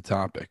the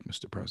topic,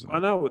 Mr. President.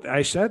 Well, no,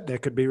 I said there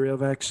could be real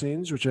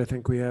vaccines, which I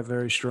think we have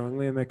very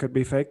strongly, and there could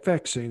be fake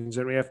vaccines.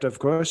 And we have to, of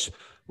course,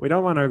 we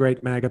don't want our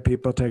great MAGA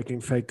people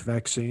taking fake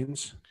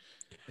vaccines.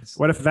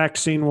 What if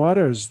Vaccine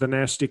Waters, the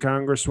nasty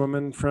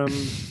congresswoman from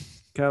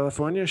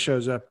California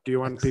shows up. Do you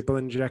want people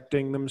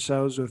injecting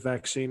themselves with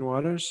vaccine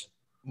waters?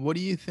 What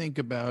do you think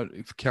about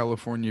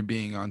California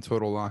being on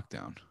total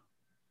lockdown?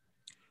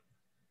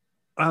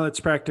 Well, it's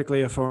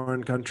practically a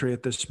foreign country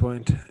at this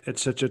point.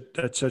 It's such a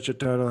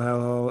total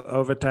hellhole,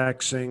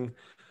 overtaxing.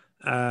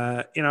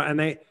 And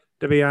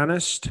to be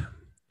honest,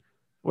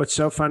 what's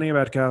so funny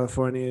about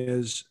California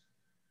is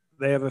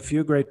they have a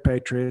few great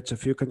patriots, a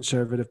few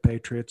conservative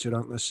patriots who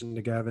don't listen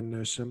to Gavin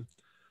Newsom,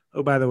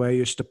 who, by the way,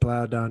 used to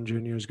plow Don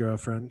Jr.'s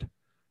girlfriend.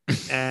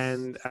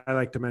 And I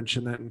like to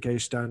mention that in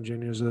case Don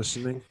Jr. is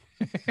listening.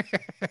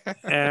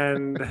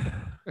 And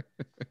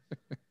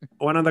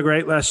one of the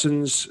great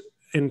lessons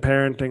in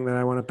parenting that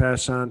I want to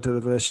pass on to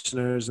the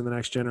listeners and the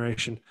next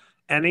generation: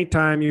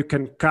 anytime you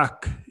can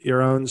cuck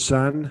your own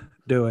son,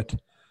 do it.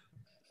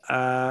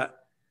 But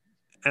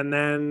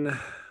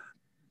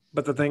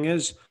the thing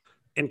is,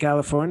 in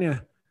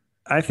California,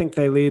 I think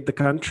they lead the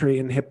country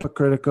in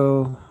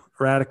hypocritical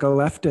radical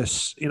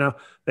leftists.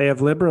 They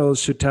have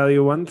liberals who tell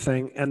you one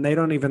thing and they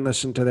don't even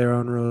listen to their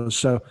own rules.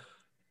 So,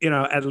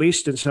 at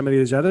least in some of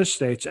these other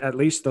states, at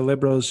least the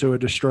liberals who are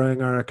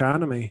destroying our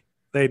economy,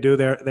 they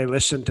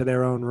listen to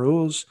their own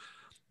rules.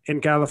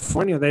 In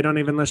California, they don't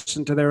even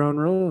listen to their own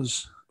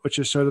rules, which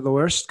is sort of the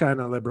worst kind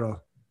of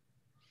liberal.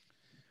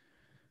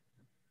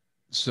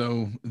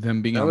 So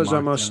them being that on was lockdown,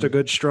 almost a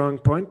good, strong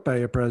point by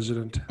your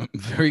president.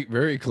 Very,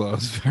 very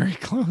close,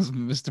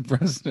 Mr.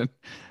 President.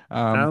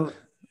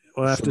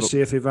 We'll have to see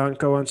if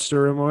Ivanka wants to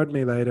reward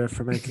me later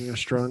for making a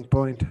strong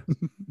point.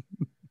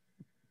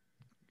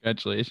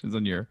 Congratulations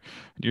on your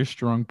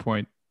strong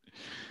point.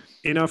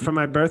 For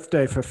my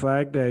birthday, for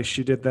Flag Day,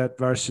 she did that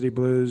Varsity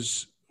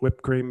Blues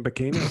whipped cream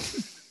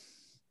bikini.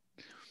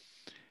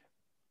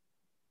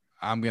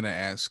 I'm going to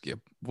ask you,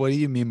 what do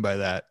you mean by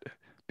that?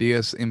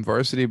 Because in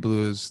Varsity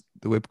Blues,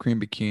 the whipped cream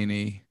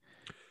bikini,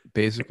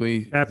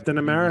 basically Captain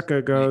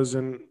America goes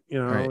and,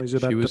 he's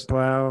about to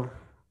plow.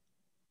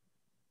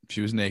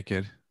 She was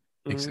naked,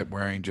 except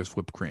wearing just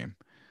whipped cream.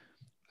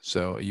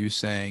 So are you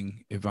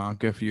saying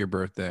Ivanka for your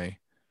birthday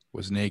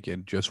was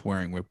naked, just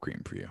wearing whipped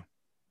cream for you?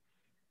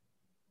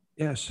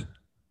 Yes.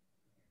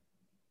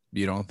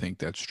 You don't think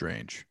that's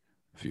strange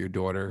for your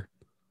daughter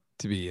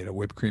to be in a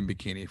whipped cream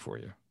bikini for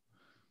you?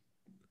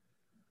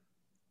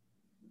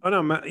 Oh,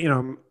 no,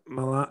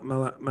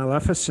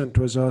 Maleficent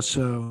was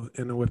also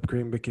in a whipped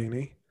cream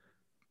bikini.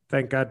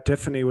 Thank God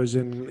Tiffany was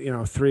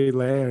in, 3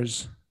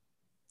 layers.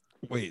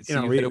 Wait,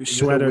 so you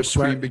had a whipped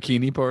cream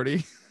bikini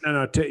party?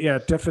 No,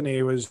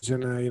 Tiffany was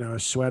in a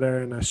sweater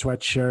and a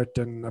sweatshirt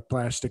and a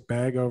plastic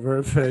bag over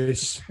her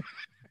face.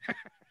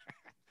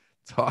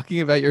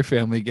 Talking about your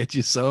family gets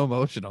you so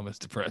emotional,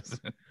 Mr.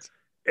 President.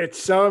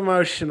 It's so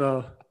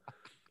emotional.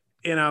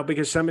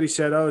 Because somebody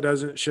said,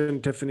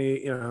 shouldn't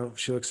Tiffany,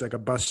 she looks like a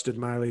busted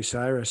Miley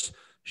Cyrus.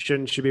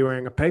 Shouldn't she be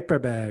wearing a paper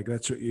bag?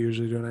 That's what you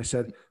usually do. And I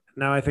said,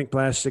 no, I think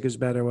plastic is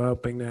better. We're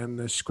hoping to end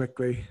this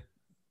quickly.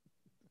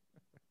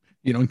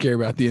 You don't care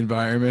about the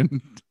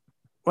environment?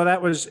 Well,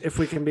 that was, if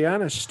we can be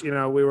honest, we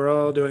were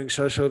all doing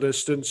social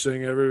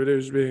distancing. Everybody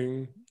was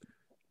being.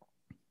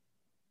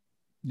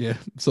 Yeah,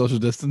 social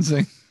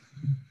distancing.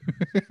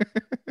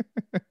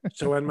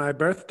 So when my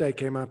birthday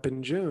came up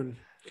in June,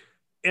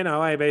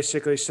 I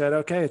basically said,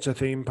 okay, it's a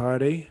theme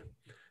party.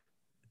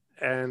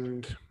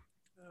 And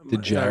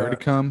did Jared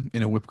come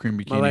in a whipped cream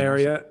bikini?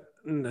 Malaria.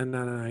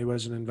 No, he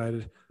wasn't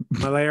invited.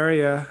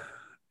 Malaria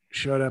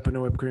showed up in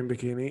a whipped cream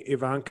bikini.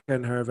 Ivanka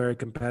and her are very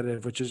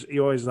competitive, which is,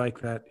 you always like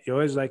that. You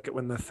always like it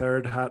when the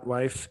third hot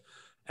wife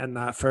and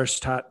the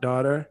first hot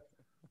daughter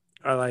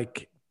are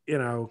like,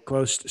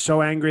 close,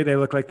 so angry they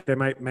look like they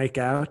might make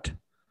out.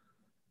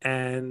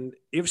 And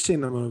you've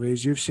seen the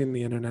movies, you've seen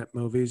the internet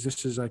movies.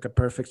 This is like a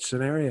perfect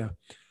scenario.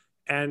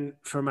 And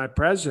for my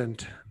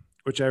present,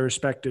 which I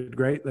respected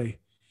greatly,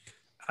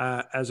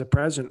 as a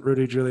present,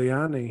 Rudy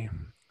Giuliani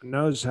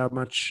knows how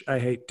much I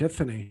hate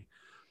Tiffany.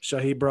 So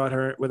he brought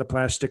her with a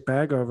plastic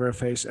bag over her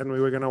face, and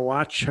we were going to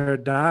watch her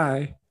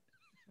die.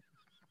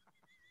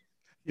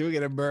 You were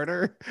going to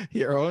murder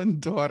your own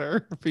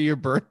daughter for your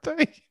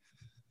birthday?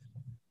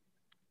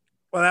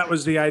 Well, that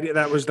was the idea.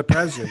 That was the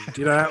present.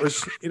 That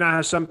was,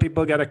 how some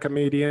people get a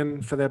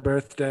comedian for their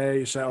birthday.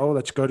 You say, oh,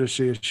 let's go to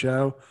see a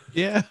show.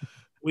 Yeah.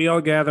 We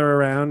all gather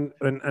around,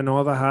 and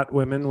all the hot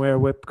women wear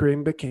whipped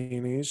cream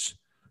bikinis.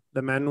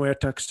 The men wear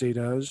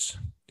tuxedos.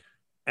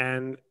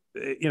 And,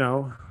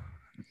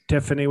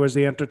 Tiffany was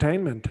the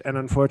entertainment. And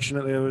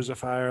unfortunately, there was a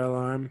fire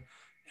alarm,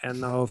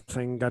 and the whole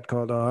thing got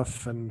called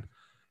off. And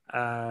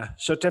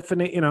so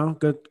Tiffany,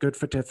 good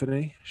for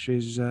Tiffany.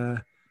 She's...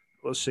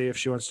 we'll see if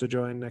she wants to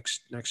join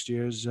next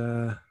year's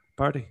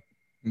party.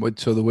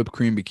 So the whipped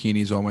cream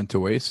bikinis all went to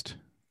waste?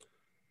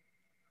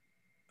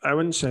 I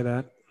wouldn't say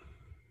that.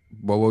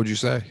 What would you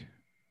say?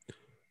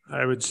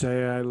 I would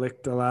say I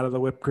licked a lot of the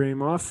whipped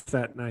cream off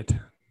that night.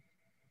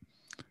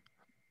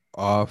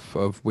 Off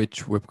of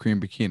which whipped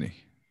cream bikini?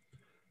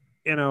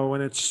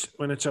 When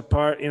it's a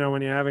part,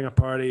 when you're having a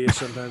party, you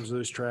sometimes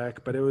lose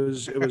track. But it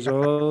was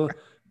all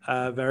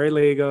very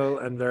legal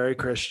and very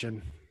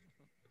Christian.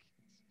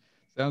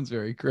 Sounds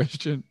very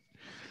Christian.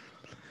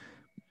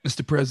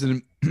 Mr.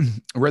 President, I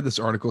read this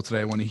article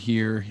today. I want to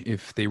hear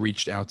if they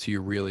reached out to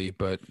you really,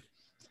 but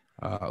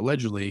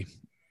allegedly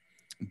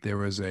there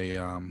was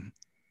a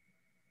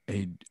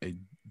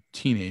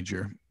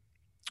teenager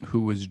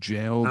who was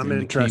jailed I'm in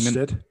the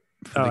interested.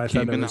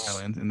 Cayman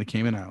Islands. In the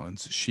Cayman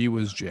Islands, she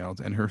was jailed,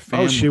 and her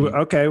family.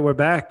 Okay, we're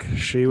back.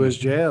 She was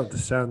jailed.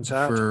 Sounds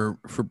hot.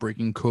 For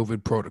breaking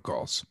COVID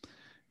protocols,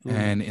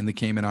 and in the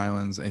Cayman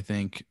Islands, I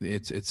think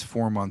it's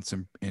 4 months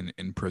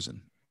in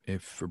prison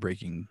for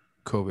breaking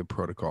COVID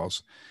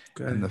protocols.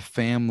 Okay. And the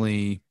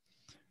family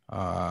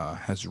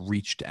has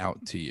reached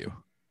out to you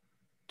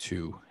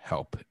to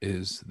help.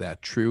 Is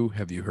that true?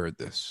 Have you heard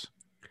this?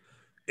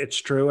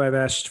 It's true. I've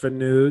asked for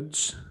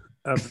nudes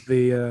of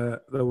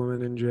the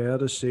woman in jail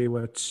to see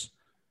what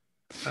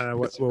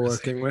we're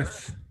working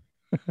with.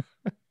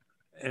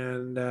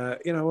 And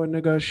we're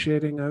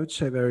negotiating. I would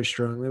say very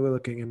strongly. We're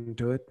looking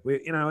into it.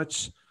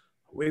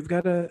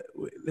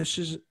 This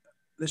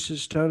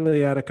is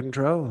totally out of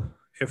control.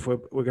 If we're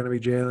going to be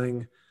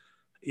jailing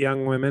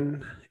young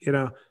women, she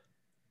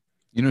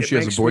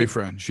has a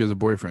boyfriend. She has a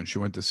boyfriend. She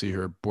went to see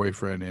her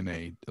boyfriend in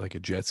a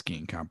jet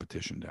skiing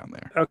competition down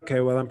there.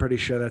 Okay, well, I'm pretty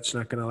sure that's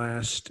not going to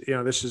last.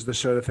 This is the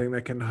sort of thing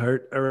that can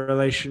hurt a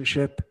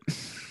relationship.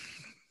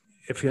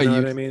 If you know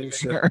what I mean.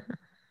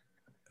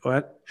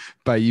 What?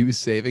 By you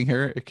saving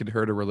her, it could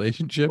hurt a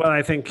relationship? Well,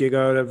 I think you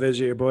go to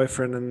visit your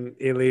boyfriend and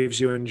he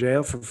leaves you in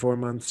jail for 4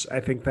 months. I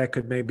think that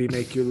could maybe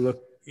make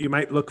you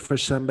might look for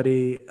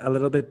somebody a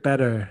little bit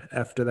better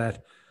after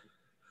that.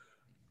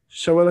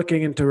 So we're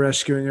looking into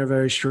rescuing her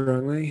very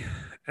strongly.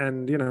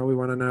 And, we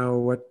want to know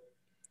what,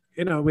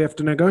 we have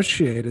to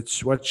negotiate.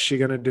 It's what's she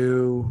going to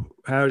do?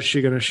 How is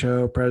she going to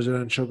show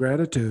presidential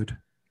gratitude?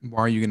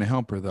 Why are you going to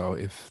help her, though?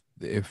 If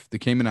the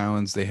Cayman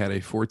Islands, they had a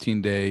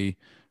 14-day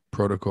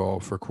protocol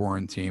for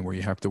quarantine where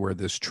you have to wear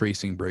this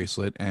tracing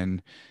bracelet,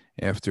 and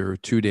after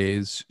 2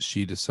 days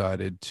she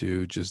decided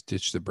to just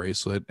ditch the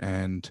bracelet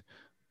and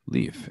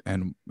leave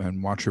and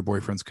watch her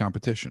boyfriend's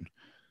competition.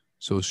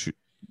 So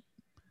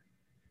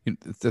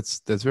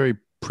that's very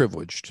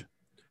privileged.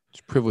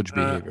 It's privileged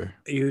behavior.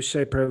 You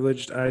say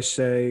privileged, I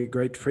say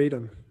great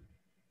freedom.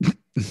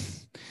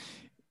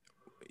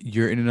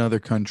 You're in another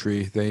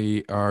country.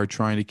 They are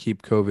trying to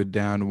keep COVID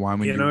down. Why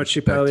would you know what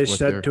she probably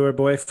said to her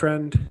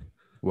boyfriend?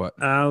 What?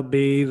 I'll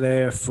be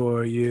there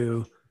for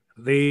you.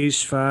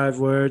 These 5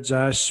 words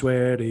I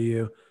swear to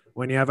you.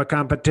 When you have a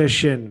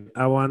competition,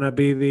 I want to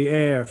be the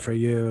air for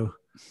you.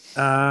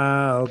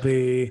 I'll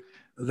be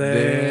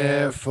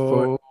there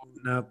for...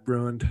 No,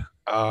 ruined.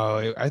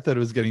 Oh, I thought it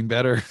was getting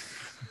better.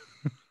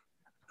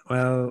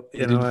 Well,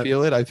 you didn't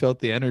feel it? I felt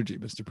the energy,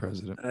 Mr.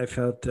 President. I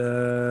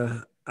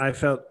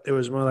felt it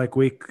was more like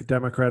weak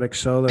Democratic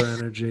solar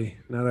energy,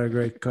 not our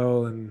great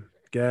coal and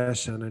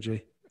gas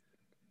energy.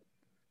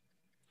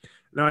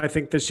 No, I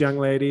think this young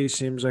lady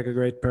seems like a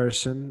great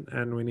person,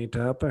 and we need to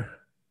help her.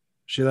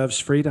 She loves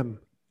freedom.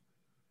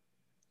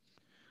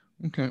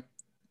 Okay.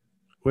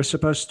 We're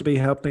supposed to be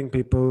helping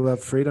people who love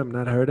freedom,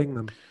 not hurting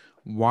them.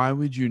 Why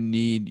would you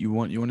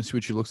want to see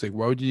what she looks like?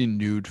 Why would you need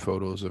nude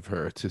photos of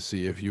her to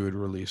see if you would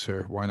release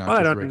her? Why not? Well,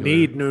 I don't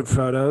need nude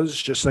photos,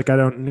 just like I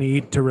don't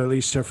need to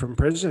release her from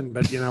prison.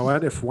 But you know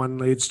what? If one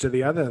leads to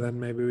the other, then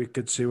maybe we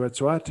could see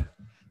what's what.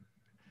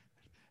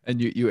 And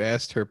you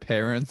asked her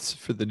parents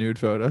for the nude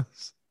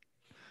photos?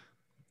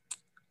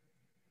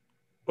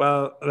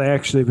 Well, they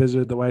actually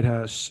visited the White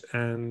House,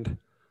 and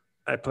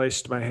I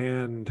placed my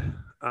hand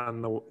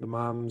on the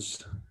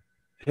mom's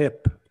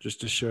hip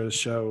just to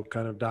show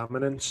kind of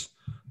dominance.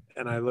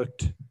 And I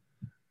looked.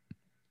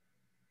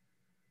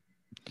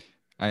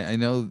 I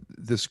know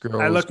this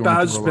girl. I looked the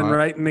husband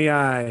right in the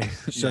eye,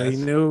 so yes.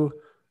 He knew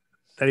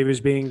that he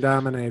was being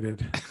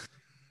dominated.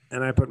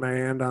 And I put my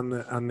hand on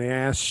the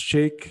ass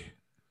cheek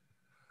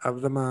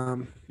of the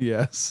mom.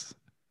 Yes.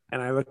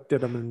 And I looked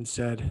at him and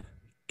said,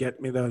 "Get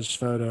me those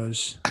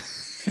photos,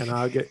 and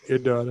I'll get your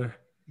daughter."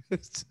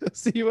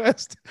 So you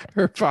asked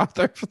her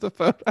father for the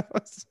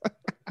photos.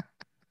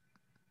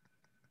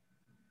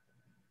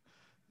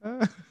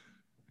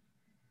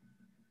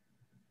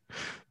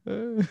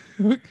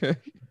 Okay.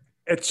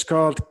 It's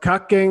called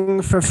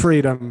cucking for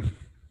freedom.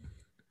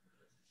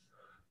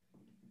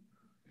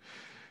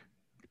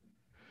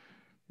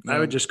 I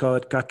would just call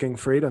it cucking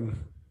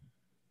freedom.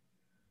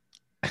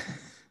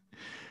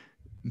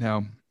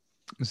 Now,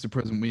 Mr.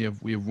 President, we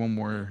have one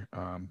more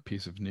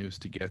piece of news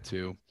to get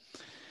to.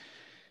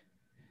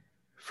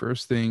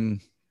 First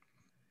thing,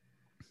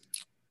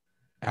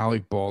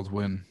 Alec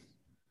Baldwin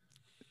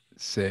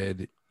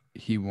said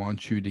he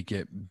wants you to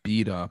get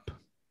beat up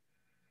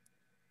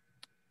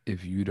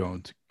if you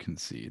don't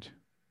concede.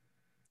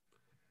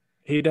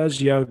 He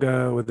does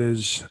yoga with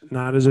his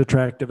not as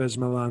attractive as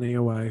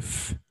Melania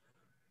wife.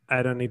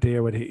 I don't need to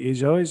hear what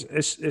he's always.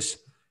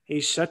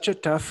 He's such a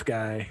tough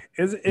guy.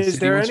 Is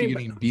there any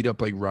getting beat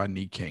up like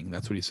Rodney King?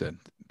 That's what he said.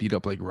 Beat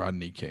up like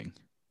Rodney King.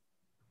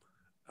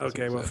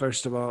 Okay, well,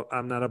 first of all,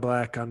 I'm not a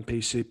black on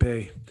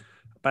PCP.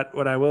 But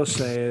what I will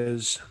say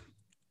is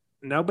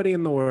nobody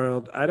in the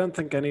world, I don't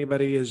think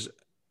anybody is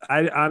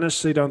I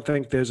honestly don't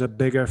think there's a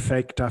bigger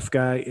fake tough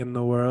guy in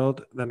the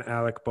world than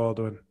Alec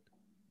Baldwin.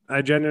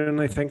 I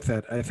genuinely think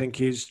that. I think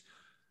he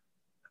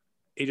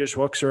just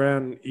walks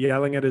around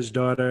yelling at his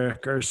daughter,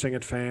 cursing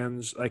at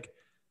fans. Like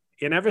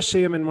you never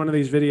see him in one of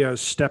these videos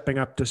stepping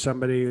up to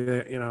somebody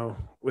that,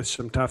 with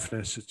some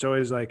toughness. It's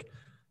always like,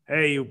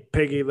 "Hey, you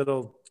piggy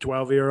little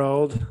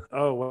 12-year-old.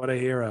 Oh, what a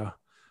hero."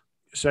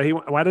 So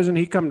why doesn't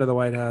he come to the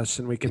White House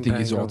and we You can think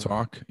he's all tango?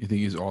 talk? You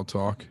think he's all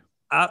talk?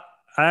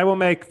 I will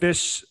make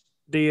this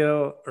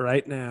deal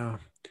right now.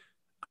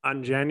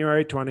 On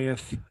January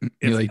 20th, You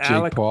if like Jake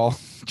Alec Paul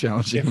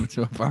challenging him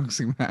to a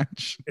boxing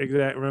match?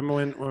 exactly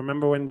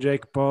remember when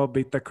Jake Paul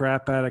beat the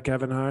crap out of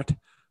Kevin Hart?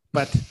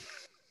 But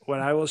what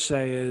I will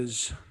say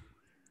is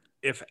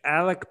if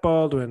Alec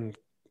Baldwin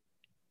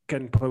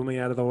can pull me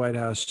out of the White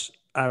House,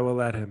 I will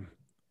let him.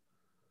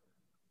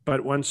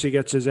 But once he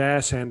gets his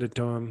ass handed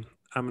to him,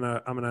 I'm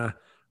gonna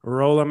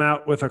roll him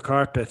out with a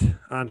carpet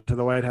onto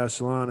the White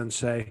House lawn and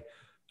say,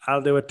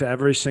 I'll do it to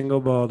every single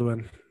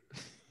Baldwin.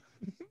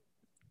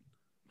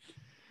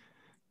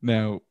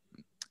 Now,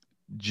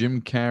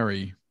 Jim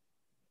Carrey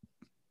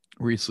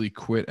recently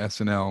quit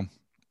SNL.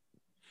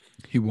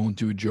 He won't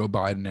do Joe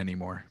Biden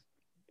anymore.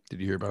 Did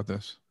you hear about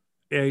this?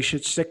 Yeah, he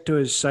should stick to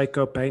his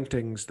psycho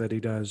paintings that he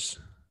does.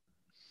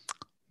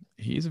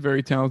 He's a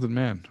very talented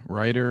man,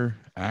 writer,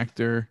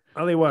 actor.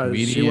 Well, he was.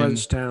 He comedian,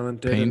 was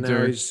talented, and now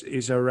painter.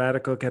 he's a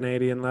radical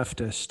Canadian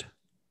leftist.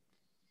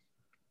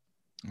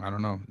 I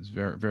don't know. He's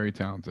very, very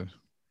talented.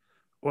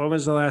 What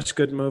was the last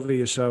good movie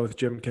you saw with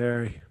Jim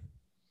Carrey?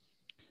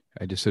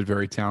 I just said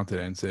very talented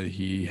and said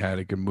he had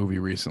a good movie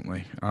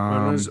recently.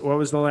 What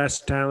was the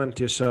last talent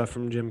you saw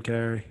from Jim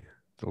Carrey?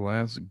 The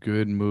last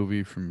good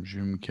movie from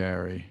Jim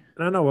Carrey.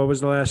 No. What was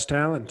the last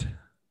talent?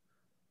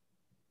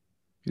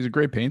 He's a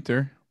great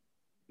painter.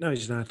 No,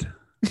 he's not.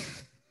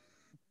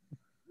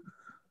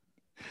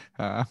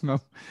 No,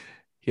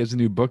 he has a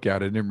new book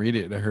out. I didn't read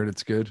it. I heard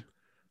it's good.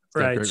 It's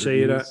got Right. great So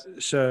reviews.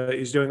 so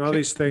he's doing all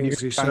these things.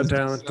 He's so Times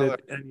talented,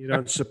 bestseller. and you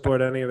don't support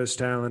any of his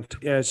talent.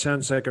 Yeah, it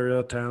sounds like a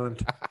real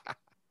talent.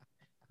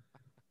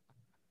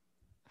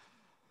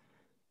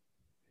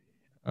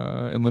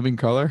 In Living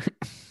Color.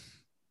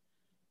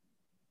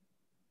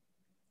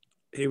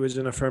 He was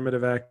an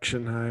affirmative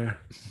action hire.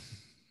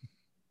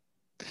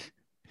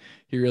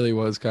 He really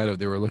was kind of.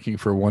 They were looking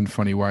for one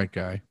funny white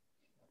guy.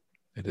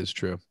 It is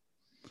true.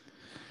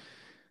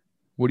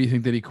 What do you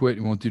think that he quit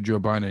and won't do Joe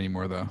Biden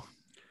anymore, though?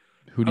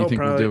 Who do you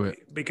think will do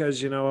it?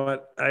 Because you know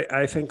what?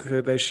 I think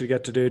who they should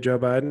get to do Joe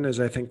Biden is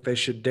I think they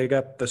should dig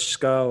up the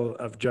skull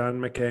of John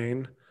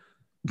McCain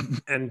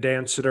and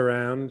dance it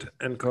around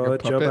and call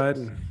Like it a Joe puppet?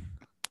 Biden.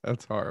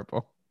 That's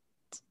horrible.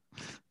 It's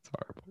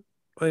horrible.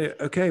 Well, yeah,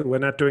 okay, we're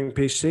not doing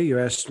PC. You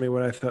asked me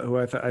what I thought. Who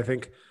I thought.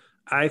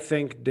 I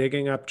think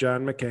digging up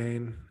John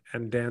McCain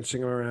and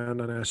dancing him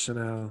around on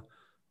SNL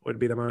would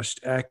be the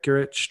most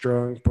accurate,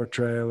 strong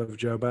portrayal of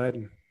Joe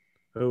Biden,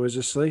 who is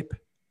asleep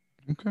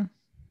Okay.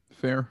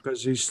 Fair.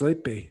 because he's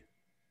sleepy.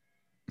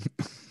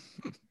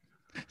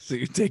 So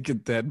you take a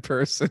dead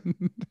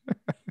person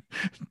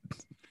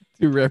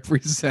to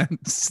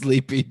represent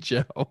Sleepy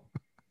Joe,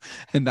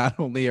 and not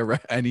only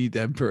any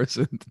dead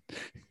person,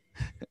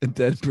 a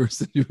dead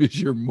person who is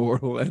your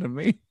mortal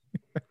enemy.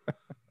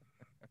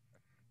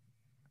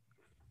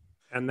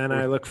 And then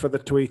I look for the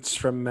tweets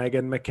from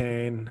Meghan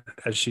McCain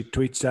as she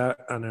tweets out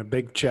on her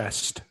big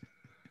chest.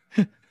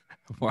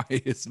 Why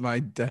is my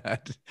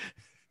dad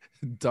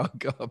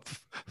dug up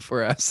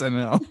for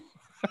SNL?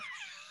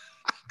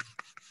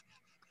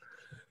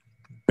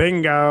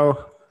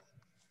 Bingo.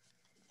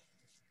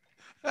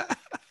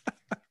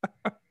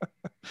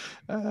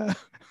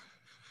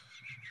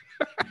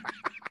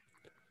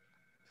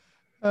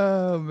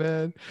 Oh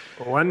man.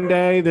 One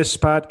day this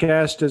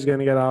podcast is going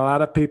to get a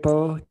lot of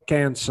people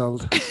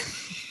canceled.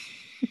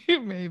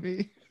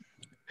 Maybe.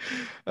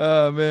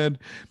 Oh man,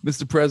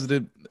 Mr.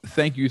 President,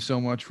 thank you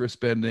so much for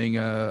spending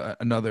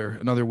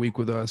another week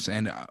with us,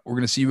 and we're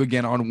gonna see you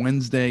again on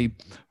Wednesday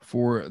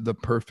for the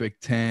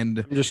Perfect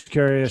 10. I'm just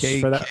curious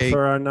KK.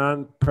 for our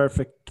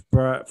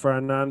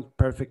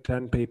non-perfect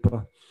 10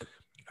 people.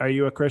 Are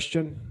you a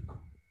Christian?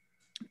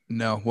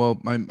 No, well,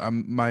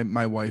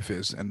 my wife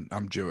is, and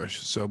I'm Jewish,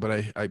 so but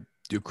I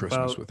do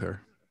Christmas Well, with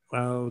her.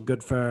 Well,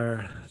 good for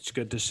her. It's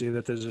good to see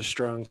that there's a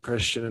strong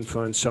Christian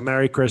influence. So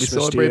Merry We Christmas to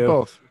celebrate you.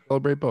 both.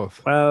 Celebrate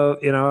both. Well,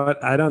 you know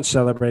what? I don't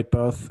celebrate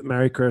both.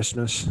 Merry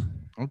Christmas.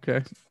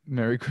 Okay.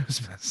 Merry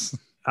Christmas.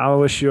 I'll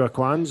wish you a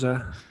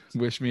Kwanzaa.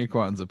 Wish me a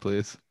Kwanzaa,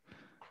 please.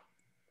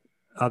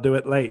 I'll do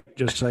it late,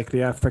 just like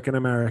the African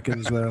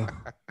Americans will.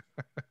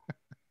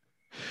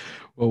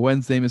 Well,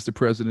 Wednesday, Mr.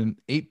 President,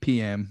 8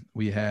 p.m.,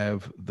 we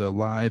have the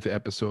live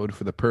episode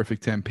for the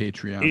Perfect 10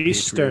 Patreon.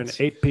 Eastern,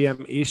 Patriots. 8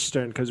 p.m.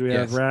 Eastern, because we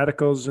have Yes.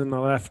 radicals in the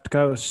left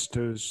coast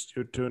who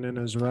tune in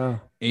as well.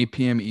 8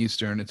 p.m.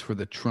 Eastern. It's for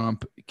the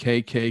Trump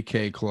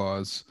KKK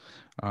clause.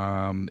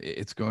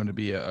 It's going to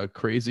be a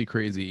crazy,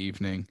 crazy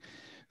evening.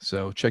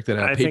 So check that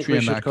out. I think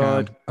we should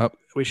call Patreon.com. it-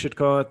 We should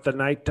call it the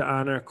night to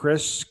honor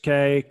Chris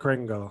K.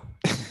 Kringle.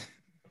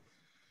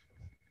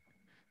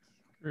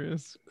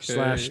 Chris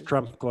 /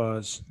 Trump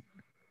Claus.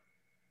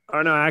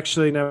 Oh no,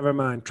 actually, never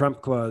mind.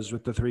 Trump Claus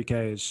with the 3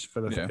 Ks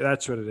for the. Yeah.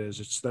 That's what it is.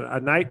 It's a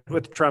night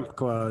with Trump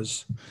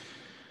Claus.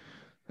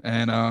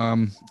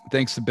 And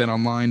thanks to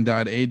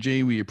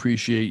betonline.ag. We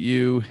appreciate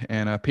you.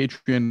 And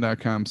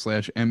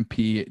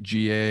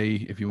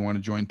patreon.com/MPGA if you want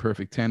to join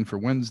Perfect 10 for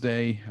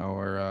Wednesday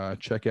or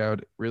check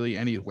out really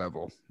any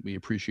level. We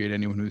appreciate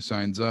anyone who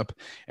signs up.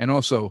 And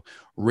also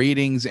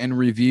ratings and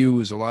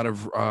reviews. A lot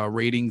of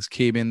ratings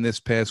came in this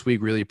past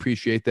week. Really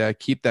appreciate that.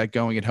 Keep that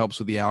going. It helps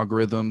with the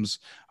algorithms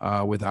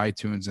with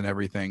iTunes and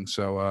everything.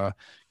 So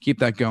keep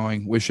that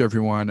going. Wish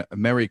everyone a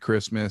Merry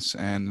Christmas.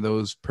 And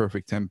those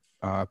Perfect 10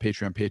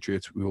 Patreon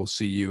Patriots, we will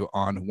see you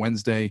on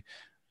Wednesday.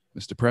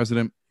 Mr.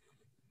 President.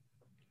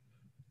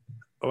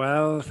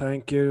 Well,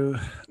 thank you,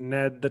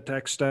 Ned, the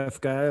tech stuff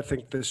guy. I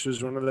think this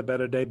was one of the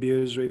better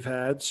debuts we've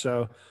had.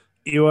 So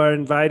you are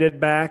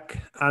invited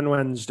back on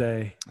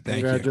Wednesday.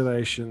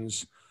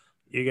 Congratulations.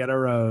 You get a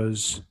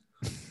rose.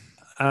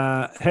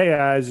 Hey,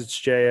 guys, it's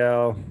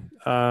JL.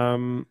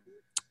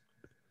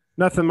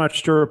 Nothing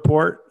much to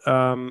report.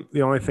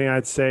 The only thing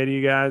I'd say to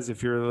you guys,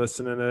 if you're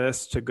listening to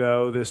this, to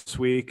go this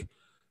week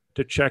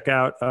to check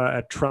out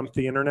at Trump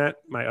the Internet,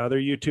 my other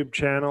YouTube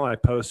channel. I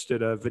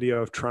posted a video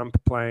of Trump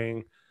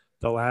playing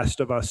The Last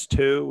of Us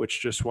 2,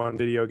 which just won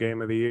Video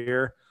Game of the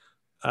Year.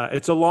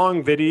 It's a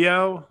long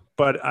video,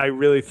 but I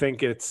really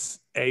think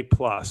it's A+.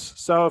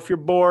 So if you're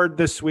bored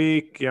this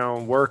week,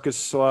 work is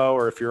slow,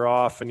 or if you're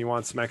off and you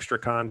want some extra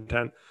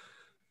content,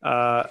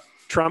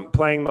 Trump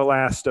playing The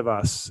Last of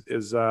Us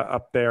is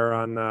up there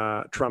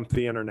on Trump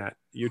the Internet,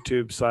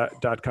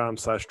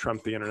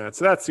 youtube.com/Trump the Internet.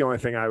 So that's the only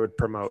thing I would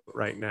promote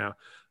right now.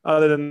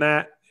 Other than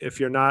that, if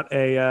you're not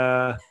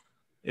a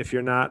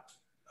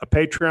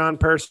Patreon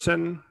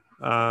person,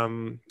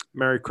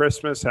 Merry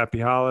Christmas, Happy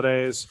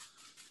Holidays,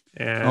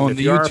 and if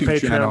the you are YouTube a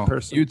Patreon channel,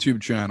 person,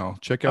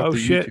 check out. Oh the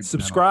shit! YouTube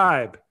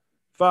Subscribe. Channel.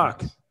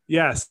 Fuck.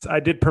 Yes, I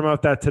did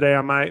promote that today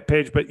on my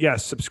page, but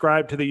yes,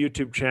 subscribe to the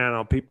YouTube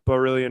channel. People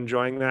are really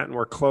enjoying that, and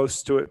we're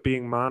close to it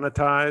being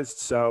monetized.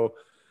 So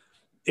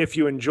if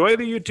you enjoy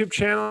the YouTube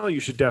channel, you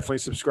should definitely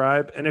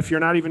subscribe. And if you're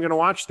not even going to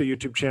watch the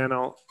YouTube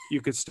channel, you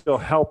could still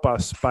help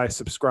us by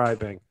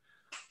subscribing.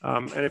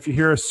 And if you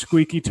hear a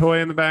squeaky toy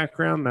in the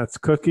background, that's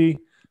Cookie.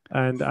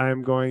 And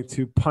I'm going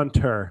to punt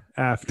her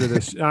after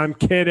this. I'm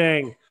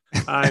kidding.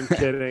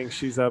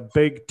 She's a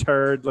big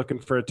turd looking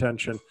for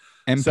attention.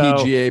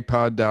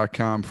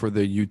 MPGApod.com for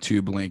the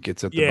YouTube link.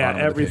 It's at the bottom of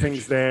the page.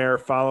 Everything's there.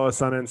 Follow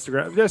us on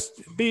Instagram.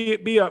 Just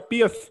be a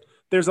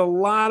there's a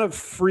lot of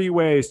free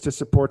ways to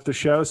support the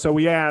show. So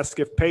we ask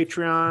if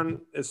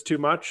Patreon is too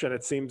much, and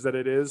it seems that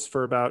it is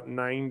for about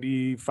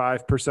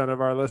 95%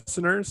 of our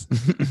listeners.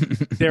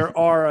 There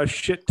are a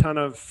shit ton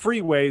of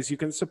free ways you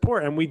can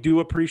support, and we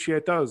do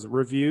appreciate those.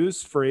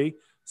 Reviews, free.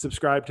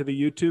 Subscribe to the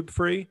YouTube,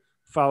 free.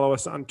 Follow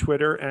us on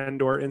Twitter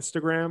and or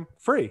Instagram,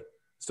 free.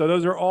 So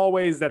those are all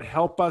ways that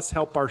help us,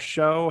 help our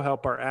show,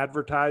 help our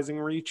advertising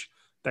reach,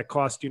 that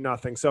cost you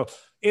nothing. So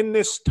in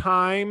this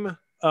time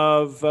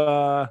of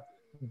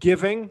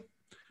giving,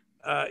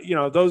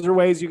 those are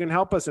ways you can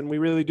help us, and we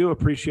really do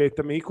appreciate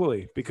them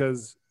equally,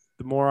 because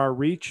the more our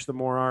reach, the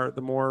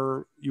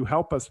more you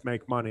help us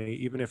make money,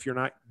 even if you're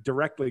not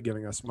directly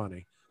giving us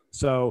money.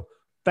 So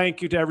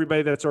thank you to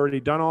everybody that's already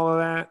done all of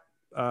that.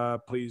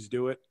 Please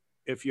do it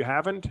if you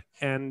haven't,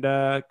 and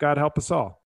God help us all.